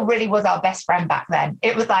 Google really was our best friend back then.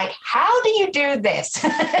 It was like, how do you do this?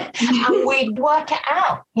 And we'd work it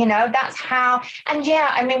out, that's how. And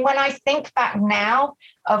when I think back now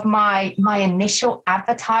of my initial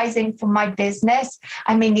advertising for my business,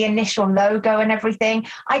 the initial logo and everything,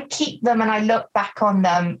 I keep them and I look back on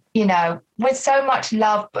them, with so much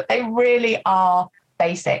love, but they really are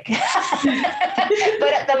basic. But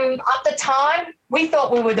at the time, we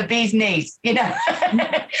thought we were the bee's knees, we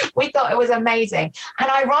thought it was amazing. And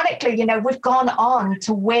ironically, we've gone on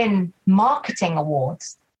to win marketing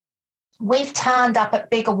awards. We've turned up at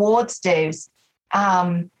big awards dues.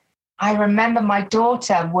 I remember my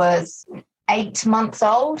daughter was 8 months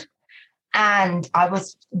old and I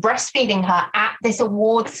was breastfeeding her at this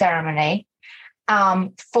award ceremony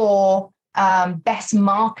for best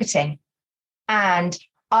marketing. And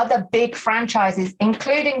other big franchises,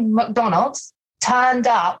 including McDonald's, turned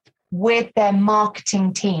up with their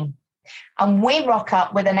marketing team. And we rock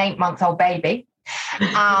up with an 8-month-old baby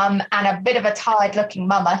and a bit of a tired-looking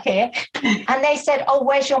mama here. And they said, oh,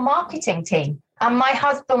 where's your marketing team? And my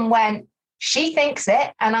husband went, she thinks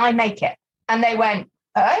it and I make it. And they went,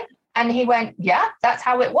 oh, and he went, yeah, that's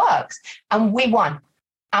how it works. And we won.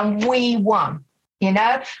 And we won, you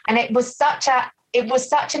know, and it was such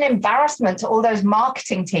an embarrassment to all those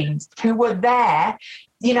marketing teams who were there.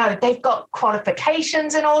 You know, they've got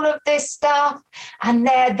qualifications and all of this stuff, and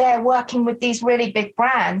they're working with these really big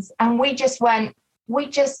brands. And we just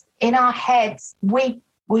in our heads, we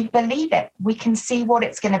believe it. We can see what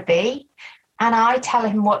it's going to be. And I tell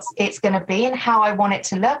him what it's going to be and how I want it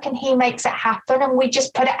to look. And he makes it happen. And we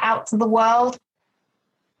just put it out to the world,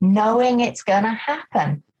 knowing it's going to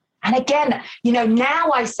happen. And again, you know,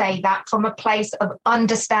 now I say that from a place of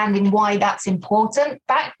understanding why that's important.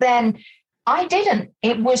 Back then, I didn't.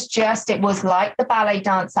 It was like the ballet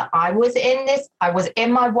dancer. I was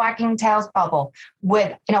in my wagging tails bubble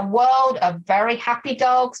in a world of very happy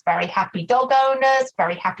dogs, very happy dog owners,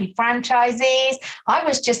 very happy franchisees. I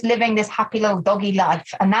was just living this happy little doggy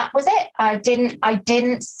life. And that was it. I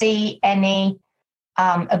didn't see any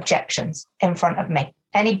objections in front of me,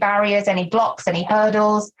 any barriers, any blocks, any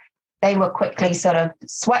hurdles. They were quickly sort of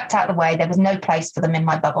swept out of the way. There was no place for them in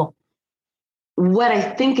my bubble. What I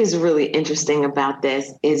think is really interesting about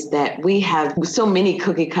this is that we have so many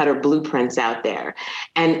cookie cutter blueprints out there.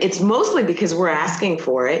 And it's mostly because we're asking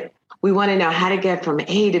for it. We want to know how to get from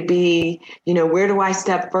A to B. You know, where do I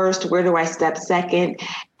step first? Where do I step second?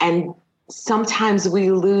 And sometimes we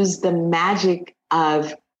lose the magic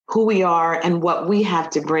of who we are and what we have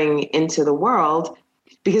to bring into the world,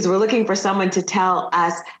 because we're looking for someone to tell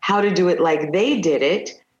us how to do it like they did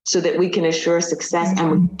it so that we can assure success. Mm-hmm.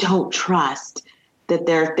 And we don't trust that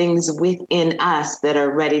there are things within us that are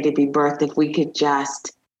ready to be birthed if we could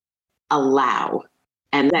just allow.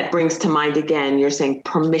 And that brings to mind, again, you're saying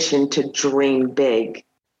permission to dream big.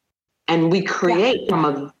 And we create from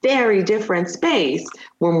a very different space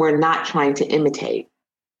when we're not trying to imitate.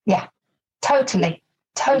 Yeah, totally.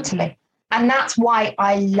 And that's why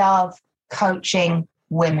I love coaching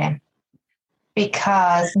women,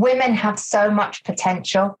 because women have so much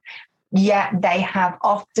potential, yet they have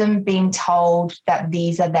often been told that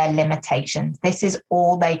these are their limitations. This is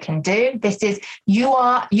all they can do. You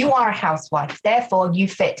are a housewife, therefore you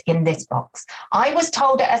fit in this box. I was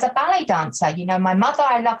told it as a ballet dancer. You know, my mother,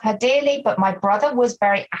 I love her dearly, but my brother was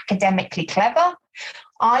very academically clever.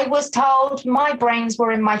 I was told my brains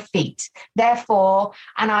were in my feet, therefore,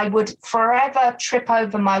 and I would forever trip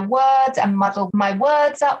over my words and muddle my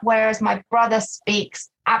words up, whereas my brother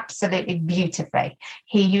speaks absolutely beautifully.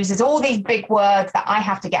 He uses all these big words that I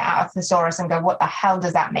have to get out of thesaurus and go, what the hell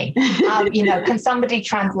does that mean? You know, can somebody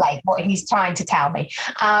translate what he's trying to tell me?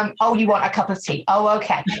 Oh, you want a cup of tea? Oh,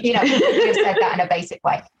 okay. You know, you have said that in a basic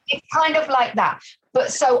way. It's kind of like that.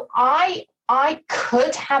 But so I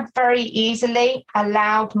could have very easily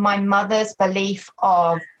allowed my mother's belief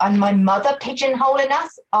and my mother pigeonholing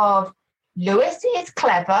us of Lewis is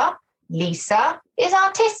clever, Lisa is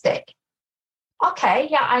artistic. Okay,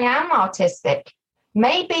 yeah, I am artistic.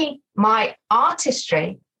 Maybe my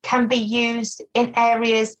artistry can be used in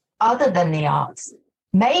areas other than the arts.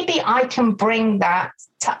 Maybe I can bring that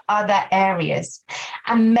to other areas.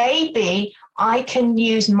 And maybe I can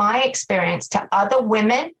use my experience to other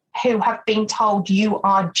women who have been told you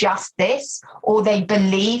are just this, or they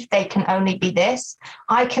believe they can only be this.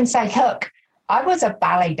 I can say, look, I was a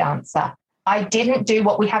ballet dancer. I didn't do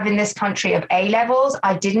what we have in this country of A-levels.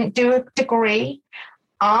 I didn't do a degree.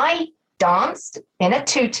 I danced in a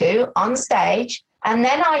tutu on stage, and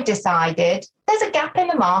then I decided there's a gap in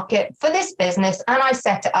the market for this business, and I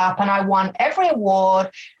set it up, and I won every award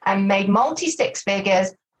and made multi-six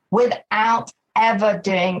figures without ever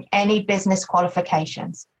doing any business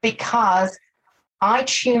qualifications, because I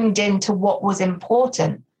tuned into what was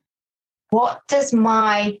important. What does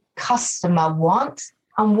my customer want?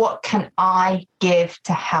 And what can I give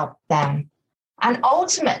to help them? And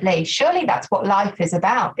ultimately, surely that's what life is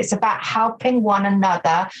about. It's about helping one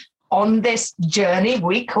another on this journey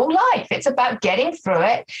we call life. It's about getting through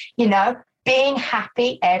it, you know, being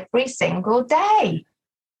happy every single day.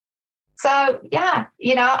 So, yeah,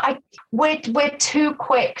 you know, we're too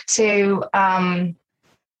quick to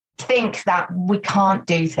think that we can't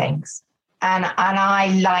do things. And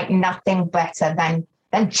I like nothing better than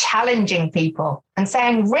challenging people and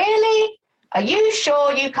saying, really? Are you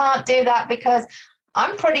sure you can't do that? Because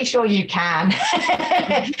I'm pretty sure you can.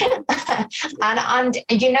 and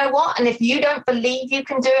you know what? And if you don't believe you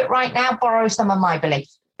can do it right now, borrow some of my belief,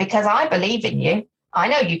 because I believe in you. I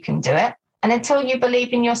know you can do it. And until you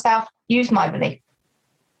believe in yourself, use my belief.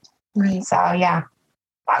 Right. So, yeah,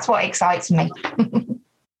 that's what excites me.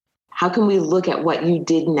 How can we look at what you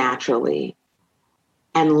did naturally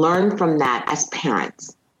and learn from that as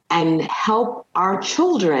parents and help our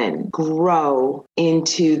children grow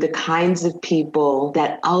into the kinds of people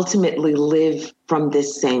that ultimately live from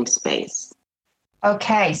this same space.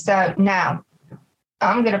 Okay, so now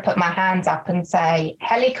I'm going to put my hands up and say,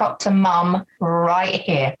 helicopter mum right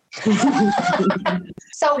here.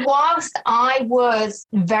 So whilst I was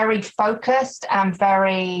very focused and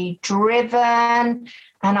very driven,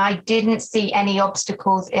 and I didn't see any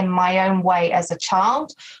obstacles in my own way as a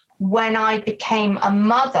child, when I became a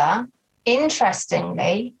mother,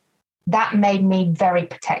 interestingly, that made me very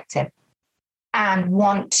protective and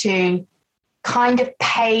want to kind of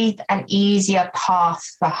pave an easier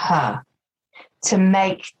path for her to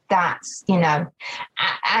make that,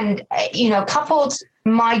 coupled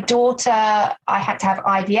my daughter, I had to have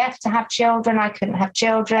IVF to have children. I couldn't have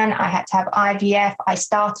children. I had to have IVF. I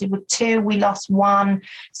started with 2. We lost 1.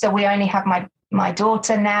 So we only have my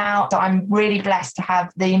daughter now. So I'm really blessed to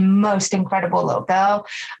have the most incredible little girl.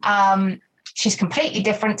 She's completely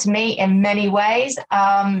different to me in many ways,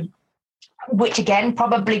 which again,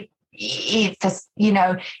 probably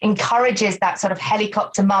encourages that sort of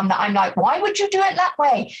helicopter mum that I'm like, why would you do it that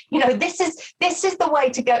way? This is the way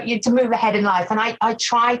to go, to move ahead in life. And I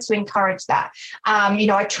try to encourage that.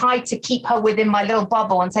 I try to keep her within my little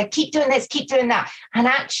bubble and say, keep doing this, keep doing that. And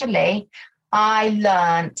actually, I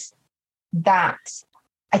learned that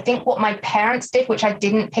I think what my parents did, which I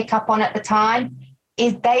didn't pick up on at the time,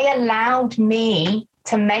 is they allowed me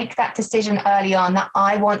to make that decision early on that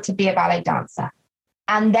I want to be a ballet dancer.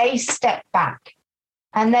 And they stepped back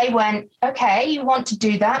and they went, okay, you want to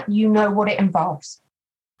do that. You know what it involves.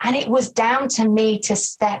 And it was down to me to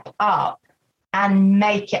step up and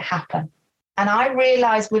make it happen. And I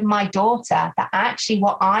realized with my daughter that actually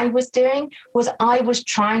what I was doing was I was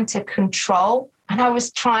trying to control, and I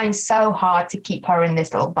was trying so hard to keep her in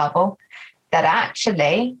this little bubble that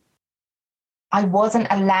actually I wasn't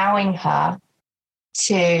allowing her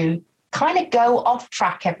to kind of go off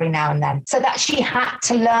track every now and then, so that she had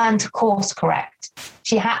to learn to course correct.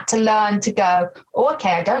 She had to learn to go, oh,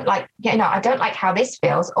 okay, I don't like how this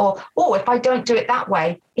feels, or, oh, if I don't do it that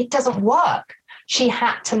way, it doesn't work. She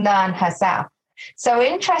had to learn herself. So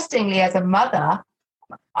interestingly, as a mother,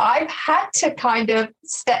 I've had to kind of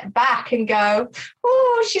step back and go,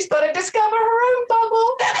 oh, she's got to discover her own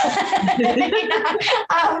bubble.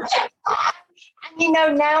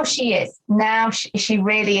 Now she is. Now she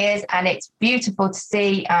really is. And it's beautiful to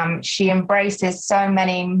see. She embraces so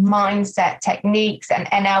many mindset techniques and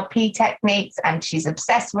NLP techniques, and she's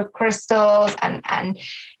obsessed with crystals and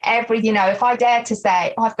if I dare to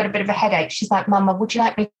say, oh, I've got a bit of a headache, she's like, Mama, would you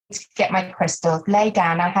like me to get my crystals? Lay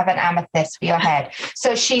down. I have an amethyst for your head.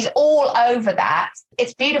 So she's all over that.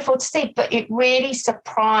 It's beautiful to see, but it really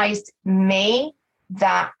surprised me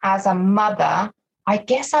that as a mother, I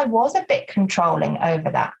guess I was a bit controlling over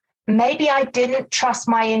that. Maybe I didn't trust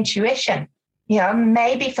my intuition.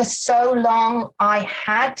 Maybe for so long I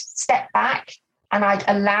had stepped back and I'd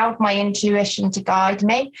allowed my intuition to guide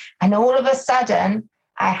me. And all of a sudden,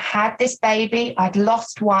 I had this baby, I'd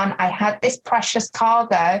lost 1, I had this precious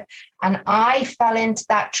cargo, and I fell into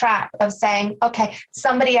that trap of saying, okay,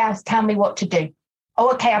 somebody else tell me what to do.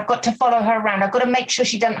 Oh, okay, I've got to follow her around. I've got to make sure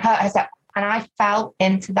she doesn't hurt herself. And I fell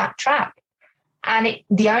into that trap. And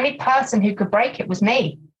the only person who could break it was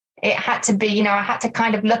me. It had to be, I had to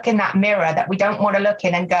kind of look in that mirror that we don't want to look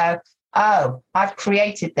in and go, oh, I've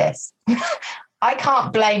created this. I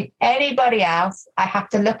can't blame anybody else. I have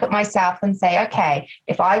to look at myself and say, okay,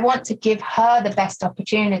 if I want to give her the best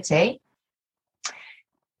opportunity,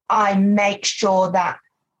 I make sure that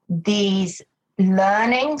these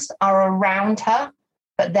learnings are around her,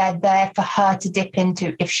 but they're there for her to dip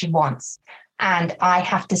into if she wants. And I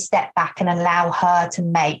have to step back and allow her to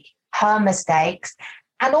make her mistakes,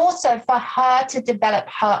 and also for her to develop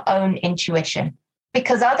her own intuition,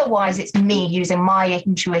 because otherwise it's me using my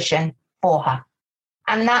intuition for her.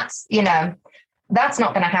 And that's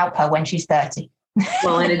not going to help her when she's 30.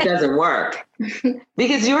 Well, and it doesn't work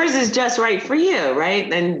because yours is just right for you,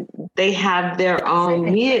 right? And they have their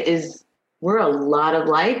own. We're a lot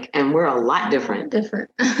alike and we're a lot different.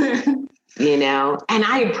 And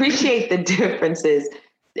I appreciate the differences,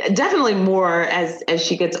 definitely more as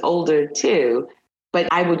she gets older too. But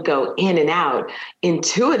I would go in and out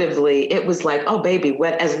intuitively. It was like, oh, baby,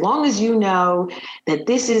 as long as you know that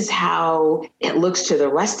this is how it looks to the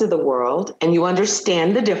rest of the world and you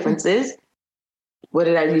understand the differences. What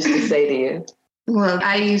did I used to say to you? Well,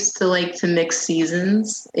 I used to like to mix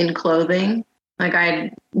seasons in clothing. Like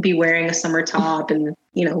I'd be wearing a summer top and,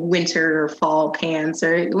 winter or fall pants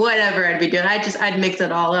or whatever I'd be doing. I'd mix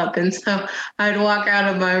it all up. And so I'd walk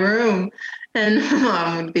out of my room And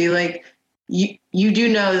mom would be like, you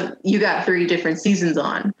do know you got 3 different seasons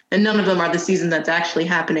on, and none of them are the season that's actually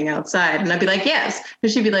happening outside. And I'd be like, yes.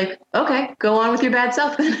 And she'd be like, okay, go on with your bad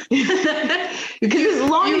self then. Because as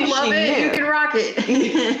long you as love she it, knew. you can rock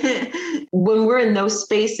it. When we're in those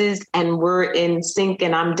spaces and we're in sync,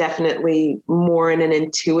 and I'm definitely more in an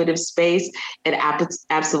intuitive space, it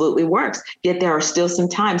absolutely works. Yet there are still some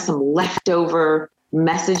leftover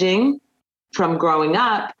messaging from growing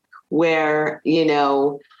up where,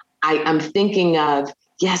 I'm thinking of,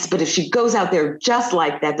 yes, but if she goes out there just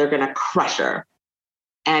like that, they're going to crush her.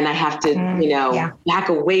 And I have to, back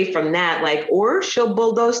away from that, or she'll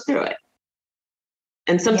bulldoze through it.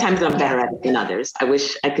 And sometimes I'm better at it than others. I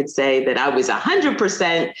wish I could say that I was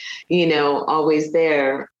 100%, always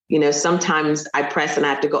there. Sometimes I press and I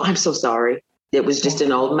have to go, I'm so sorry. It was just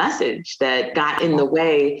an old message that got in the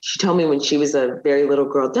way. She told me when she was a very little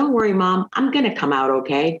girl, don't worry, Mom, I'm going to come out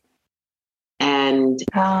okay. And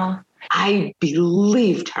I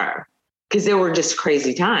believed her, because there were just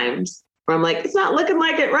crazy times where I'm like, it's not looking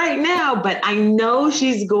like it right now, but I know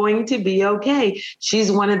she's going to be okay.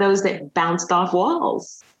 She's one of those that bounced off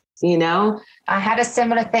walls, I had a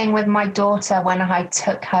similar thing with my daughter when I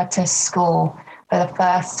took her to school for the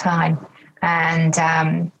first time.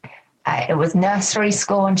 And it was nursery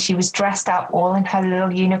school, and she was dressed up all in her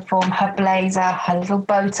little uniform, her blazer, her little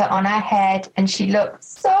boater on her head, and she looked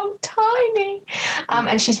so tiny.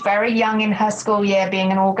 And she's very young in her school year,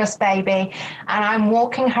 being an August baby. And I'm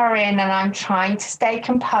walking her in and I'm trying to stay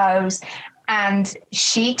composed. And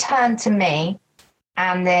she turned to me,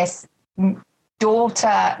 and this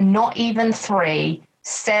daughter, not even 3,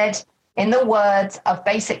 said in the words of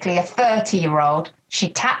basically a 30-year-old, she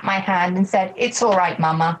tapped my hand and said, "It's all right,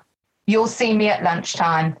 Mama. You'll see me at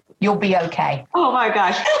lunchtime. You'll be okay." Oh my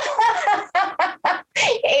gosh.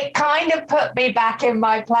 It kind of put me back in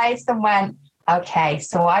my place and went, okay,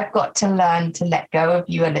 so I've got to learn to let go of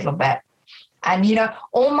you a little bit. And,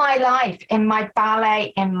 all my life in my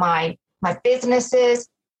ballet, in my businesses,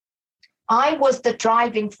 I was the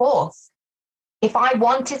driving force. If I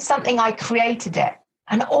wanted something, I created it.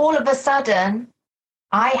 And all of a sudden,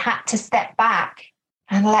 I had to step back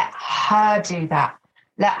and let her do that.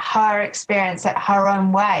 Let her experience it her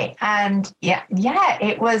own way. And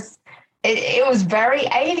it was very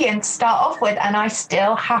alien to start off with. And I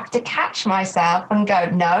still have to catch myself and go,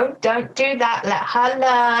 no, don't do that. Let her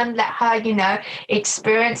learn, let her,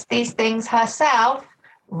 experience these things herself,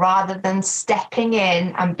 rather than stepping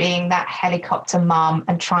in and being that helicopter mom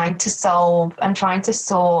and trying to solve and trying to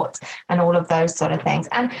sort and all of those sort of things.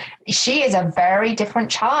 And she is a very different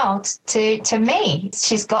child to me.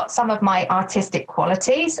 She's got some of my artistic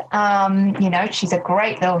qualities. She's a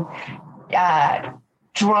great little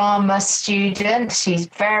drama student. She's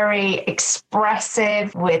very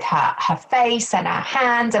expressive with her face and her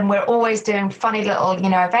hands, and we're always doing funny little,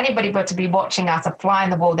 if anybody were to be watching us a fly on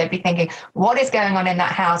the wall, they'd be thinking, what is going on in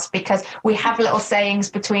that house? Because we have little sayings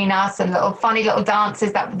between us and little funny little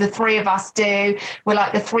dances that the 3 of us do. We're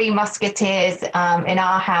like the 3 musketeers in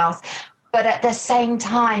our house. But at the same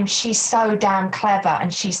time, she's so damn clever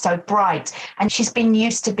and she's so bright, and she's been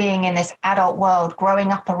used to being in this adult world,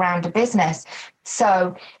 growing up around a business.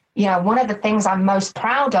 So, one of the things I'm most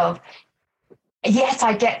proud of, yes,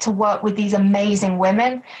 I get to work with these amazing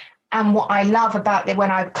women. And what I love about it when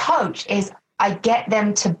I coach is I get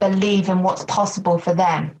them to believe in what's possible for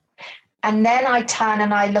them. And then I turn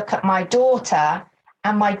and I look at my daughter,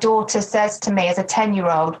 and my daughter says to me as a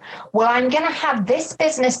 10-year-old, well, I'm going to have this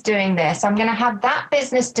business doing this. I'm going to have that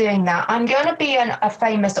business doing that. I'm going to be a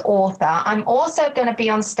famous author. I'm also going to be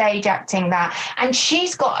on stage acting that. And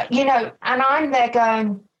she's got, and I'm there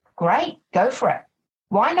going, great, go for it.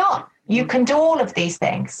 Why not? You can do all of these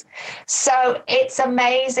things. So it's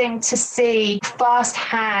amazing to see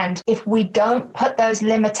firsthand, if we don't put those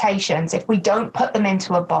limitations, if we don't put them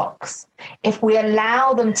into a box, if we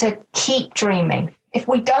allow them to keep dreaming, if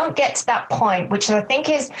we don't get to that point, which I think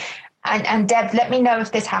is, and Deb, let me know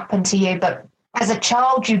if this happened to you, but as a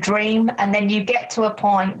child, you dream, and then you get to a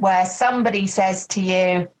point where somebody says to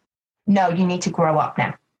you, no, you need to grow up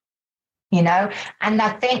now. And I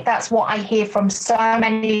think that's what I hear from so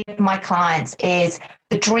many of my clients is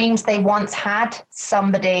the dreams they once had,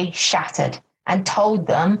 somebody shattered and told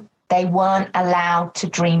them they weren't allowed to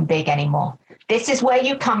dream big anymore. This is where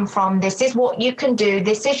you come from. This is what you can do.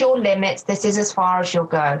 This is your limits. This is as far as you'll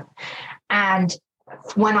go. And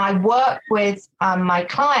when I work with my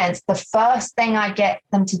clients, the first thing I get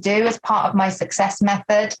them to do as part of my success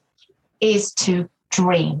method is to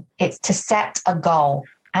dream. It's to set a goal,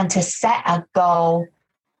 and to set a goal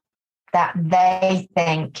that they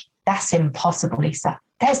think, that's impossible, Lisa.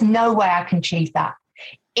 There's no way I can achieve that.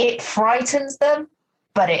 It frightens them,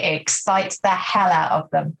 but it excites the hell out of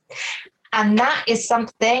them. And that is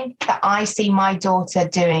something that I see my daughter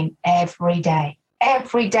doing every day.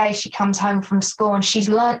 Every day she comes home from school and she's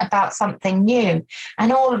learned about something new.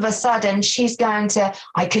 And all of a sudden she's going to,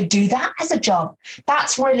 I could do that as a job.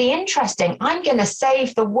 That's really interesting. I'm going to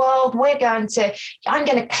save the world. I'm going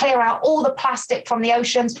to clear out all the plastic from the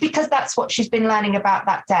oceans, because that's what she's been learning about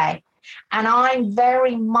that day. And I'm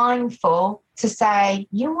very mindful to say,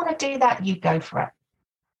 you want to do that, you go for it.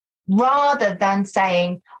 Rather than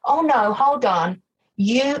saying, oh no, hold on,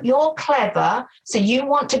 you're clever, so you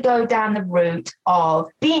want to go down the route of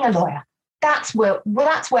being a lawyer. That's where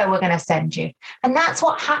we're going to send you. And that's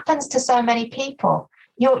what happens to so many people.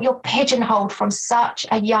 You're pigeonholed from such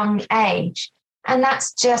a young age. And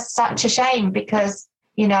that's just such a shame, because,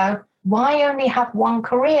 why only have one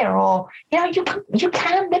career? Or, you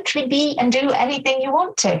can literally be and do anything you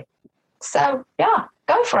want to. So, yeah,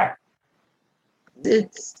 go for it.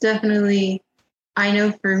 It's definitely, I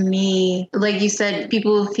know for me, like you said,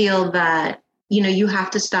 people feel that, you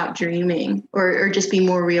have to stop dreaming or just be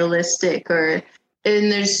more realistic, and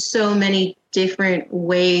there's so many different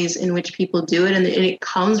ways in which people do it. And it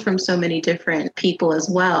comes from so many different people as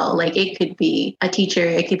well. Like, it could be a teacher,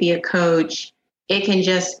 it could be a coach. It can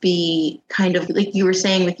just be kind of like you were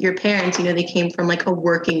saying with your parents, they came from like a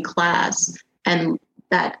working class, and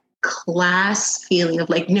that class feeling of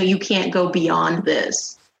like, no, you can't go beyond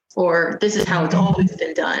this, or this is how it's always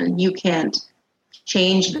been done. You can't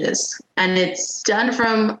change this. And it's done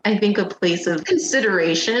from, I think, a place of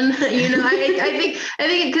consideration. I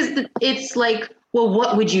think because it's like, well,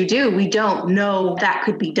 what would you do? We don't know that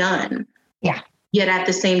could be done. Yeah. Yet at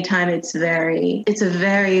the same time, it's a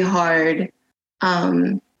very hard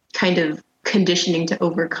kind of conditioning to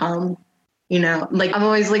overcome. Like, I'm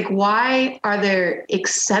always like, why are there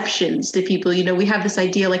exceptions to people? We have this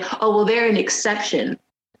idea like, oh, well, they're an exception,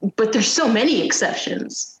 but there's so many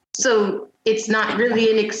exceptions. So it's not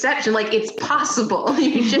really an exception. Like, it's possible.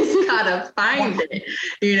 You just gotta find it,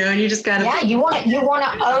 and you just gotta. Yeah, you want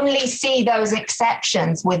to only see those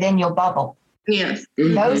exceptions within your bubble. Yes.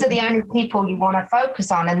 Mm-hmm. Those are the only people you want to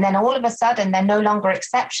focus on. And then all of a sudden, they're no longer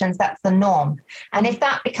exceptions. That's the norm. And if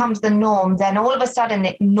that becomes the norm, then all of a sudden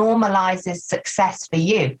it normalizes success for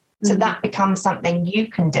you. So that becomes something you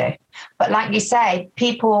can do. But like you say,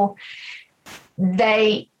 people,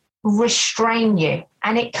 they restrain you.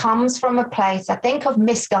 And it comes from a place, I think, of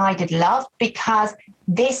misguided love, because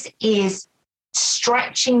this is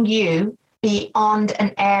stretching you beyond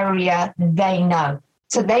an area they know.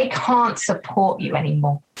 So they can't support you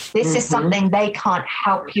anymore. This is something they can't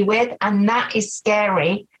help you with. And that is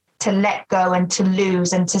scary to let go and to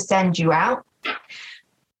lose and to send you out.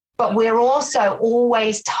 But we're also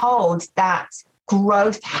always told that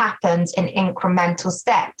growth happens in incremental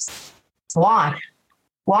steps. Why?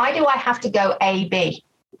 Why do I have to go A, B?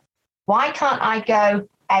 Why can't I go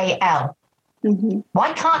A, L?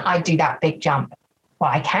 Why can't I do that big jump?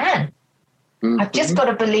 Well, I can. I've just got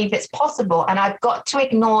to believe it's possible. And I've got to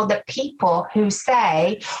ignore the people who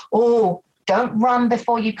say, oh, don't run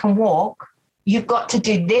before you can walk. You've got to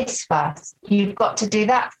do this first. You've got to do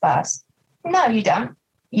that first. No, you don't.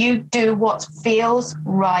 You do what feels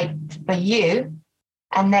right for you,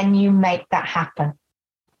 and then you make that happen.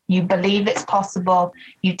 You believe it's possible.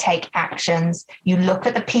 You take actions. You look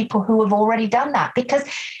at the people who have already done that, because,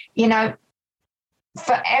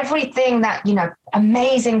 for everything that,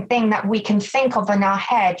 amazing thing that we can think of in our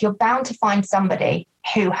head, you're bound to find somebody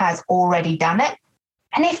who has already done it.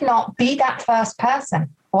 And if not, be that first person.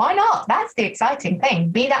 Why not? That's the exciting thing.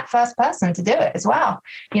 Be that first person to do it as well.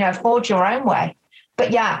 Forge your own way.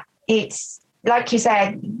 But yeah, it's like you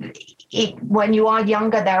said, when you are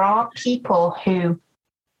younger, there are people who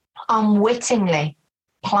unwittingly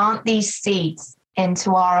plant these seeds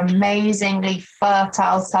into our amazingly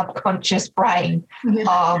fertile subconscious brain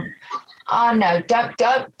of, oh no, don't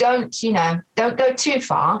go too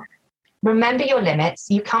far. Remember your limits.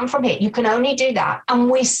 You come from here. You can only do that.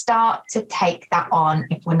 And we start to take that on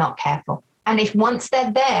if we're not careful. And if once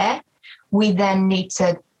they're there, we then need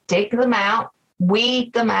to dig them out,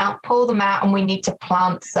 weed them out, pull them out, and we need to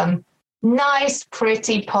plant some nice,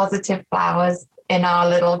 pretty, positive flowers in our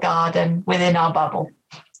little garden within our bubble.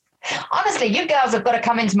 Honestly, you girls have got to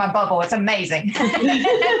come into my bubble. It's amazing.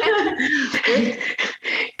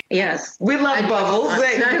 Yes. We love bubbles.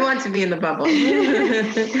 I want to be in the bubble.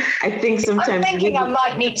 I think sometimes I'm thinking I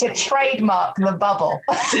might need to trademark the bubble.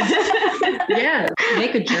 Yeah.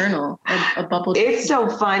 Make a journal, a bubble. It's so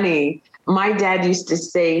funny. My dad used to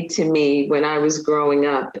say to me when I was growing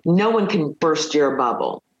up, no one can burst your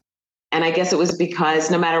bubble. And I guess it was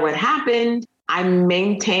because no matter what happened, I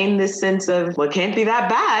maintained this sense of, well, it can't be that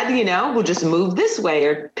bad, we'll just move this way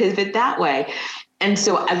or pivot that way. And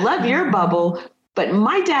so I love your bubble, but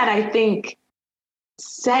my dad, I think,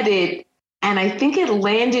 said it, and I think it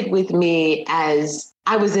landed with me as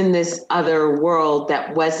I was in this other world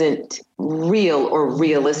that wasn't real or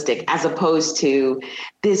realistic, as opposed to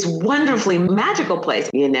this wonderfully magical place,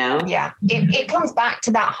 Yeah, it comes back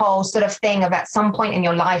to that whole sort of thing of at some point in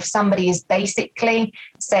your life, somebody is basically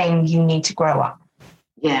saying you need to grow up.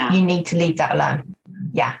 Yeah. You need to leave that alone.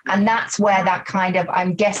 Yeah. And that's where that kind of,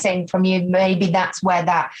 I'm guessing from you, maybe that's where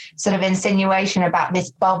that sort of insinuation about this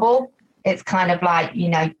bubble, it's kind of like,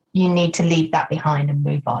 you need to leave that behind and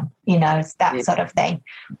move on, it's that sort of thing.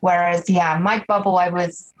 Whereas, my bubble,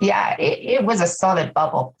 it was a solid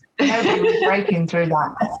bubble. Nobody was breaking through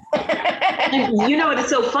that. It's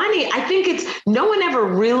so funny. I think no one ever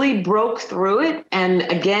really broke through it. And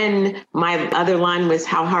again, my other line was,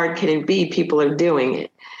 how hard can it be? People are doing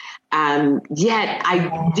it. Yet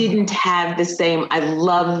I didn't have the same, I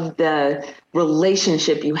love the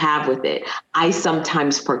relationship you have with it. I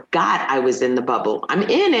sometimes forgot I was in the bubble. I'm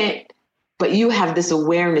in it, but you have this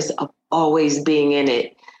awareness of always being in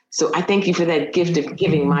it. So I thank you for that gift of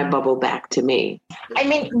giving my bubble back to me. I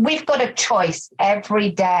mean, we've got a choice every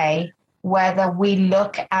day, whether we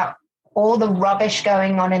look at all the rubbish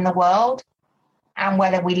going on in the world and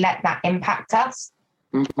whether we let that impact us.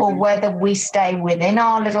 Mm-hmm. Or whether we stay within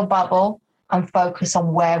our little bubble and focus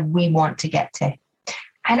on where we want to get to.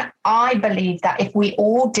 And I believe that if we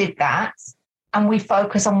all did that and we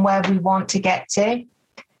focus on where we want to get to,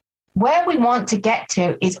 where we want to get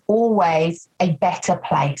to is always a better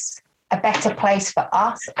place for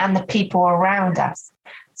us and the people around us.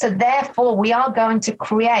 So therefore, we are going to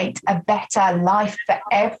create a better life for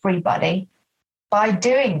everybody by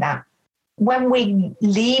doing that. When we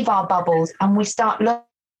leave our bubbles and we start looking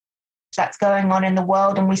that's going on in the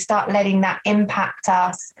world and we start letting that impact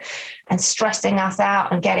us and stressing us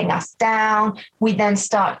out and getting us down, we then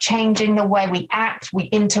start changing the way we act, we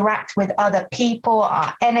interact with other people,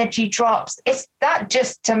 our energy drops. That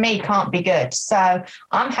just, to me, can't be good. So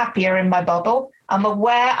I'm happier in my bubble. I'm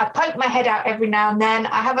aware. I poke my head out every now and then.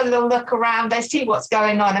 I have a little look around. I see what's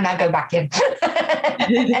going on and I go back in.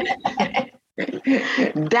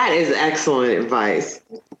 That is excellent advice.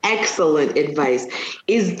 Excellent advice.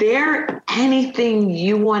 Is there anything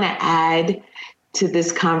you want to add to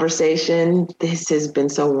this conversation? This has been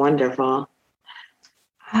so wonderful.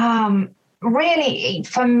 Really,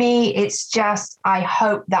 for me, it's just, I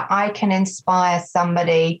hope that I can inspire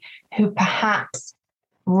somebody who perhaps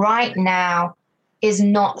right now is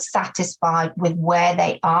not satisfied with where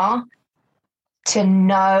they are to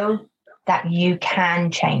know that you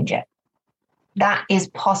can change it. That is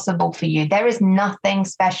possible for you. There is nothing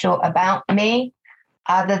special about me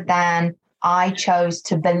other than I chose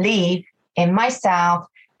to believe in myself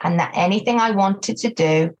and that anything I wanted to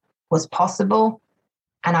do was possible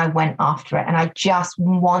and I went after it. And I just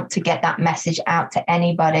want to get that message out to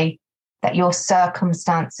anybody that your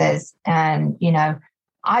circumstances and,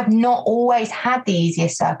 I've not always had the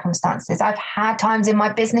easiest circumstances. I've had times in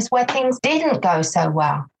my business where things didn't go so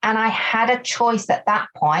well. And I had a choice at that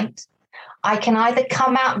point. I can either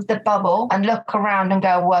come out of the bubble and look around and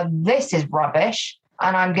go, well, this is rubbish,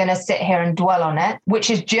 and I'm going to sit here and dwell on it, which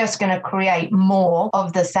is just going to create more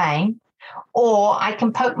of the same. Or I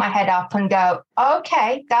can poke my head up and go,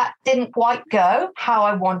 okay, that didn't quite go how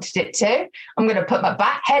I wanted it to. I'm going to put my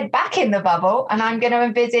head back in the bubble and I'm going to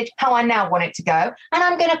envisage how I now want it to go. And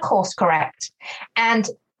I'm going to course correct. And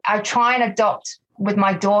I try and adopt with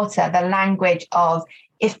my daughter the language of,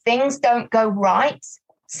 if things don't go right,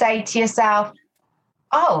 say to yourself,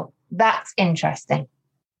 oh, that's interesting.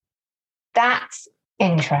 That's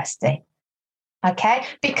interesting. Okay?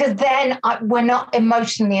 Because then we're not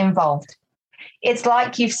emotionally involved. It's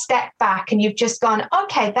like you've stepped back and you've just gone,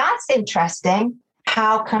 okay, that's interesting.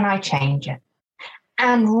 How can I change it?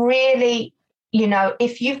 And really,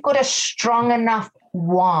 if you've got a strong enough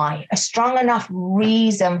why, a strong enough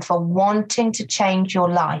reason for wanting to change your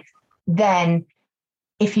life, then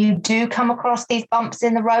if you do come across these bumps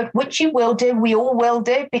in the road, which you will do, we all will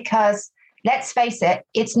do, because let's face it,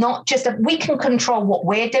 it's not just we can control what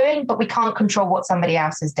we're doing, but we can't control what somebody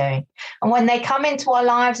else is doing. And when they come into our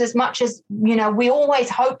lives, as much as, we always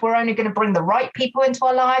hope we're only going to bring the right people into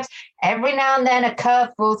our lives, every now and then a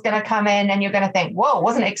curveball is going to come in and you're going to think, whoa,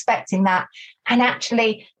 wasn't expecting that. And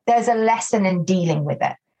actually, there's a lesson in dealing with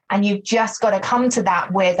it. And you've just got to come to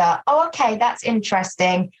that with okay, that's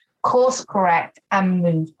interesting, course correct, and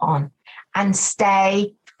move on. And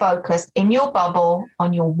stay focused in your bubble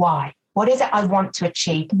on your why. What is it I want to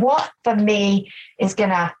achieve? What for me is going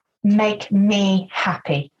to make me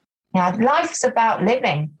happy? Now, life's about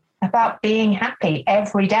living, about being happy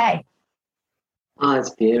every day. Oh,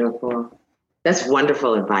 it's beautiful. That's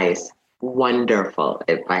wonderful advice. Wonderful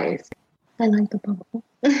advice. I like the bubble.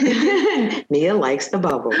 Nia likes the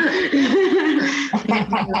bubble.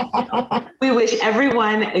 We wish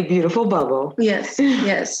everyone a beautiful bubble. Yes,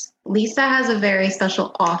 yes. Lisa has a very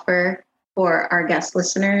special offer for our guest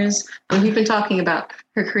listeners. We've been talking about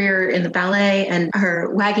her career in the ballet and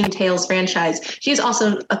her Wagging Tails franchise. She is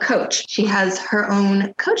also a coach. She has her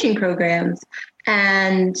own coaching programs,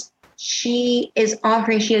 and she has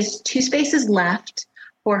 2 spaces left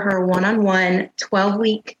for her one-on-one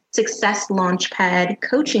 12-week Success Launchpad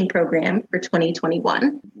coaching program for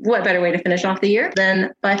 2021. What better way to finish off the year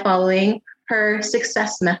than by following her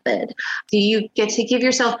success method? Do you get to give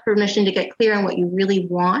yourself permission to get clear on what you really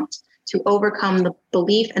want, to overcome the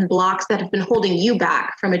belief and blocks that have been holding you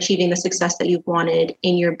back from achieving the success that you've wanted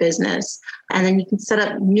in your business? And then you can set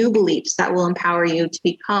up new beliefs that will empower you to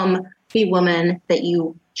become the woman that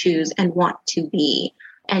you choose and want to be.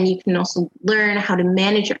 And you can also learn how to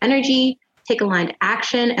manage your energy, take aligned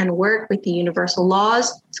action, and work with the universal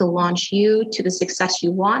laws to launch you to the success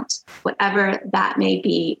you want, whatever that may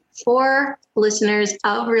be. For listeners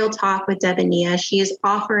of Real Talk with Deb and Nia, she is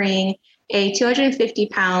offering a 250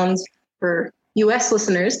 pounds for US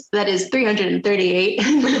listeners. That is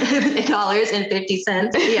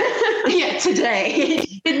 $338.50. Yeah, today.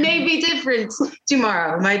 It may be different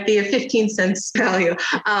tomorrow. It might be a 15 cents value.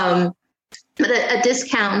 But a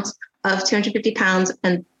discount of 250 pounds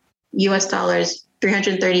and US dollars,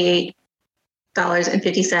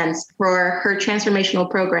 $338.50 for her transformational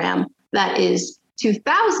program. That is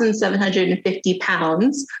 2,750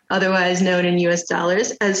 pounds, otherwise known in US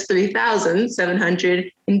dollars as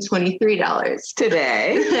 $3,723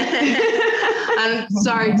 today. I'm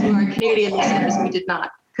sorry to our Canadian listeners, we did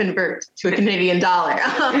not convert to a Canadian dollar.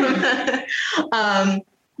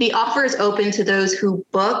 The offer is open to those who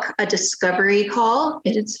book a discovery call.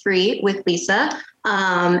 It is free with Lisa,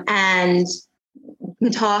 and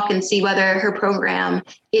talk and see whether her program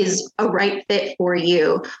is a right fit for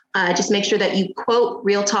you. Just make sure that you quote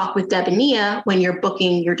Real Talk with Deb and Nia when you're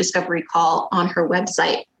booking your discovery call on her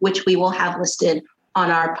website, which we will have listed on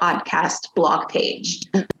our podcast blog page.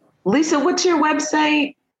 Lisa, what's your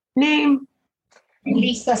website name?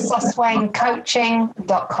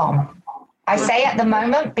 LisaSusswainCoaching.com. I say at the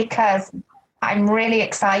moment because I'm really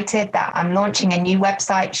excited that I'm launching a new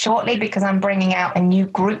website shortly because I'm bringing out a new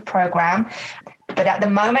group program. But at the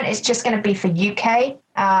moment, it's just going to be for UK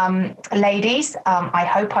ladies. I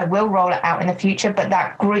hope I will roll it out in the future. But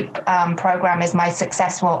that group program is my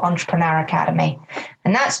Successful Entrepreneur Academy.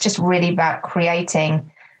 And that's just really about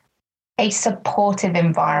creating a supportive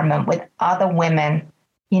environment with other women,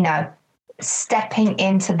 you know, stepping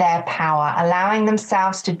into their power, allowing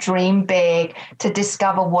themselves to dream big, to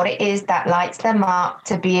discover what it is that lights them up,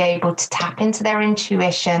 to be able to tap into their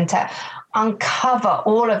intuition, to uncover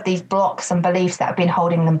all of these blocks and beliefs that have been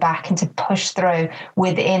holding them back and to push through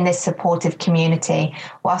within this supportive community,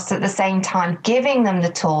 whilst at the same time giving them the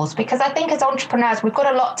tools. Because I think as entrepreneurs, we've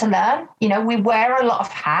got a lot to learn. You know, we wear a lot of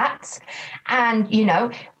hats and, you know,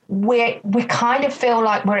 we kind of feel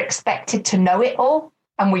like we're expected to know it all.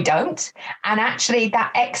 And we don't. And actually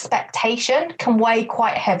that expectation can weigh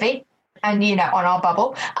quite heavy and, you know, on our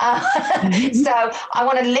bubble. So I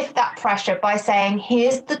want to lift that pressure by saying,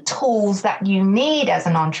 here's the tools that you need as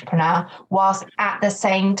an entrepreneur, whilst at the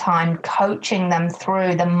same time coaching them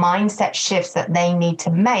through the mindset shifts that they need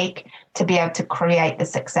to make to be able to create the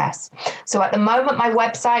success. So at the moment, my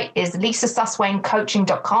website is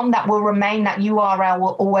LisaSusswainCoaching.com. That will remain, that URL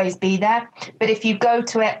will always be there. But if you go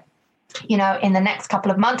to it, you know, in the next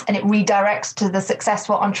couple of months and it redirects to the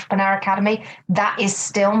Successful Entrepreneur Academy, that is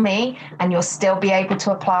still me. And you'll still be able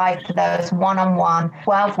to apply for those one-on-one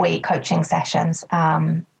 12-week coaching sessions.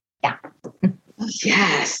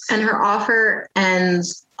 Yes. And her offer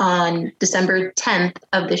ends on December 10th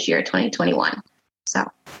of this year, 2021. So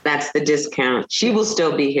that's the discount. She will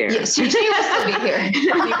still be here. Yes, she will still be here.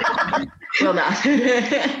 Will not.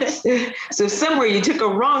 So somewhere you took a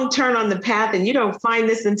wrong turn on the path and you don't find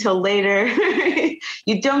this until later.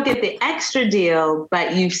 You don't get the extra deal,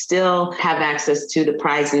 but you still have access to the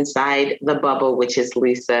prize inside the bubble, which is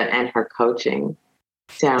Lisa and her coaching.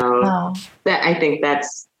 So that, I think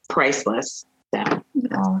that's priceless. So.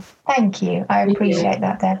 Oh, thank you. I appreciate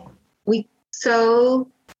that, Deb. We so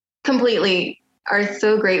completely are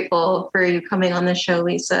so grateful for you coming on the show,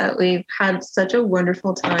 Lisa. We've had such a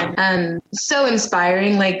wonderful time and so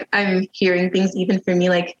inspiring. Like, I'm hearing things even for me,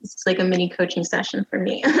 like it's like a mini coaching session for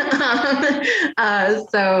me.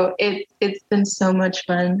 So it's been so much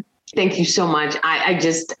fun. Thank you so much.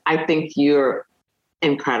 I think you're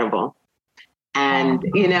incredible. And,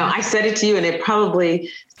 I said it to you and it probably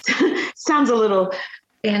sounds a little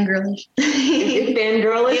fangirlish.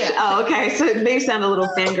 Fangirlish? Yeah. Oh, okay. So it may sound a little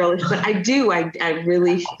fangirlish, but I do. I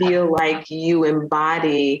really feel like you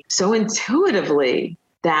embody so intuitively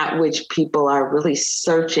that which people are really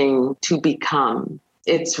searching to become.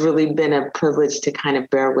 It's really been a privilege to kind of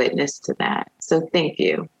bear witness to that. So thank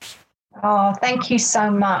you. Oh, thank you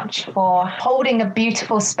so much for holding a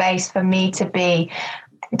beautiful space for me to be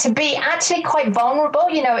actually quite vulnerable.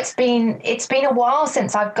 It's been a while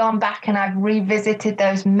since I've gone back and I've revisited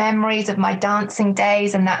those memories of my dancing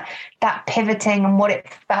days and that pivoting and what it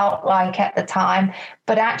felt like at the time.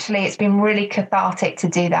 But actually, it's been really cathartic to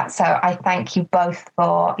do that. So I thank you both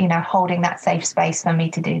for, holding that safe space for me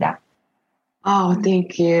to do that. Oh,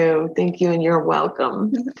 thank you. Thank you. And you're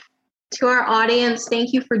welcome. To our audience,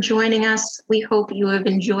 thank you for joining us. We hope you have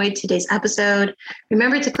enjoyed today's episode.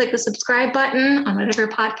 Remember to click the subscribe button on whatever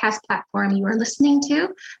podcast platform you are listening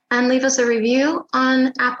to and leave us a review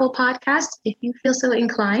on Apple Podcasts if you feel so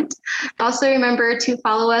inclined. Also, remember to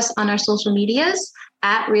follow us on our social medias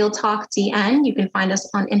at Real Talk DN. You can find us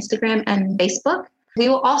on Instagram and Facebook. We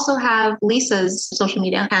will also have Lisa's social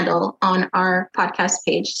media handle on our podcast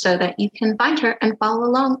page so that you can find her and follow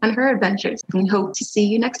along on her adventures. We hope to see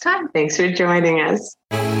you next time. Thanks for joining us.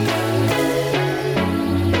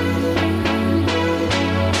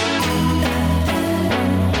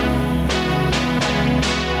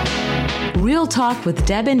 Real Talk with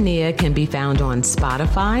Deb and Nia can be found on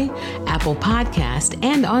Spotify, Apple Podcast,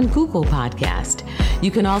 and on Google Podcast.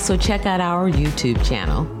 You can also check out our YouTube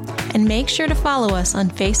channel. And make sure to follow us on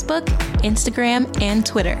Facebook, Instagram, and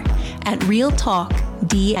Twitter at Real Talk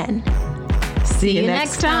DN. See you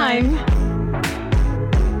next time.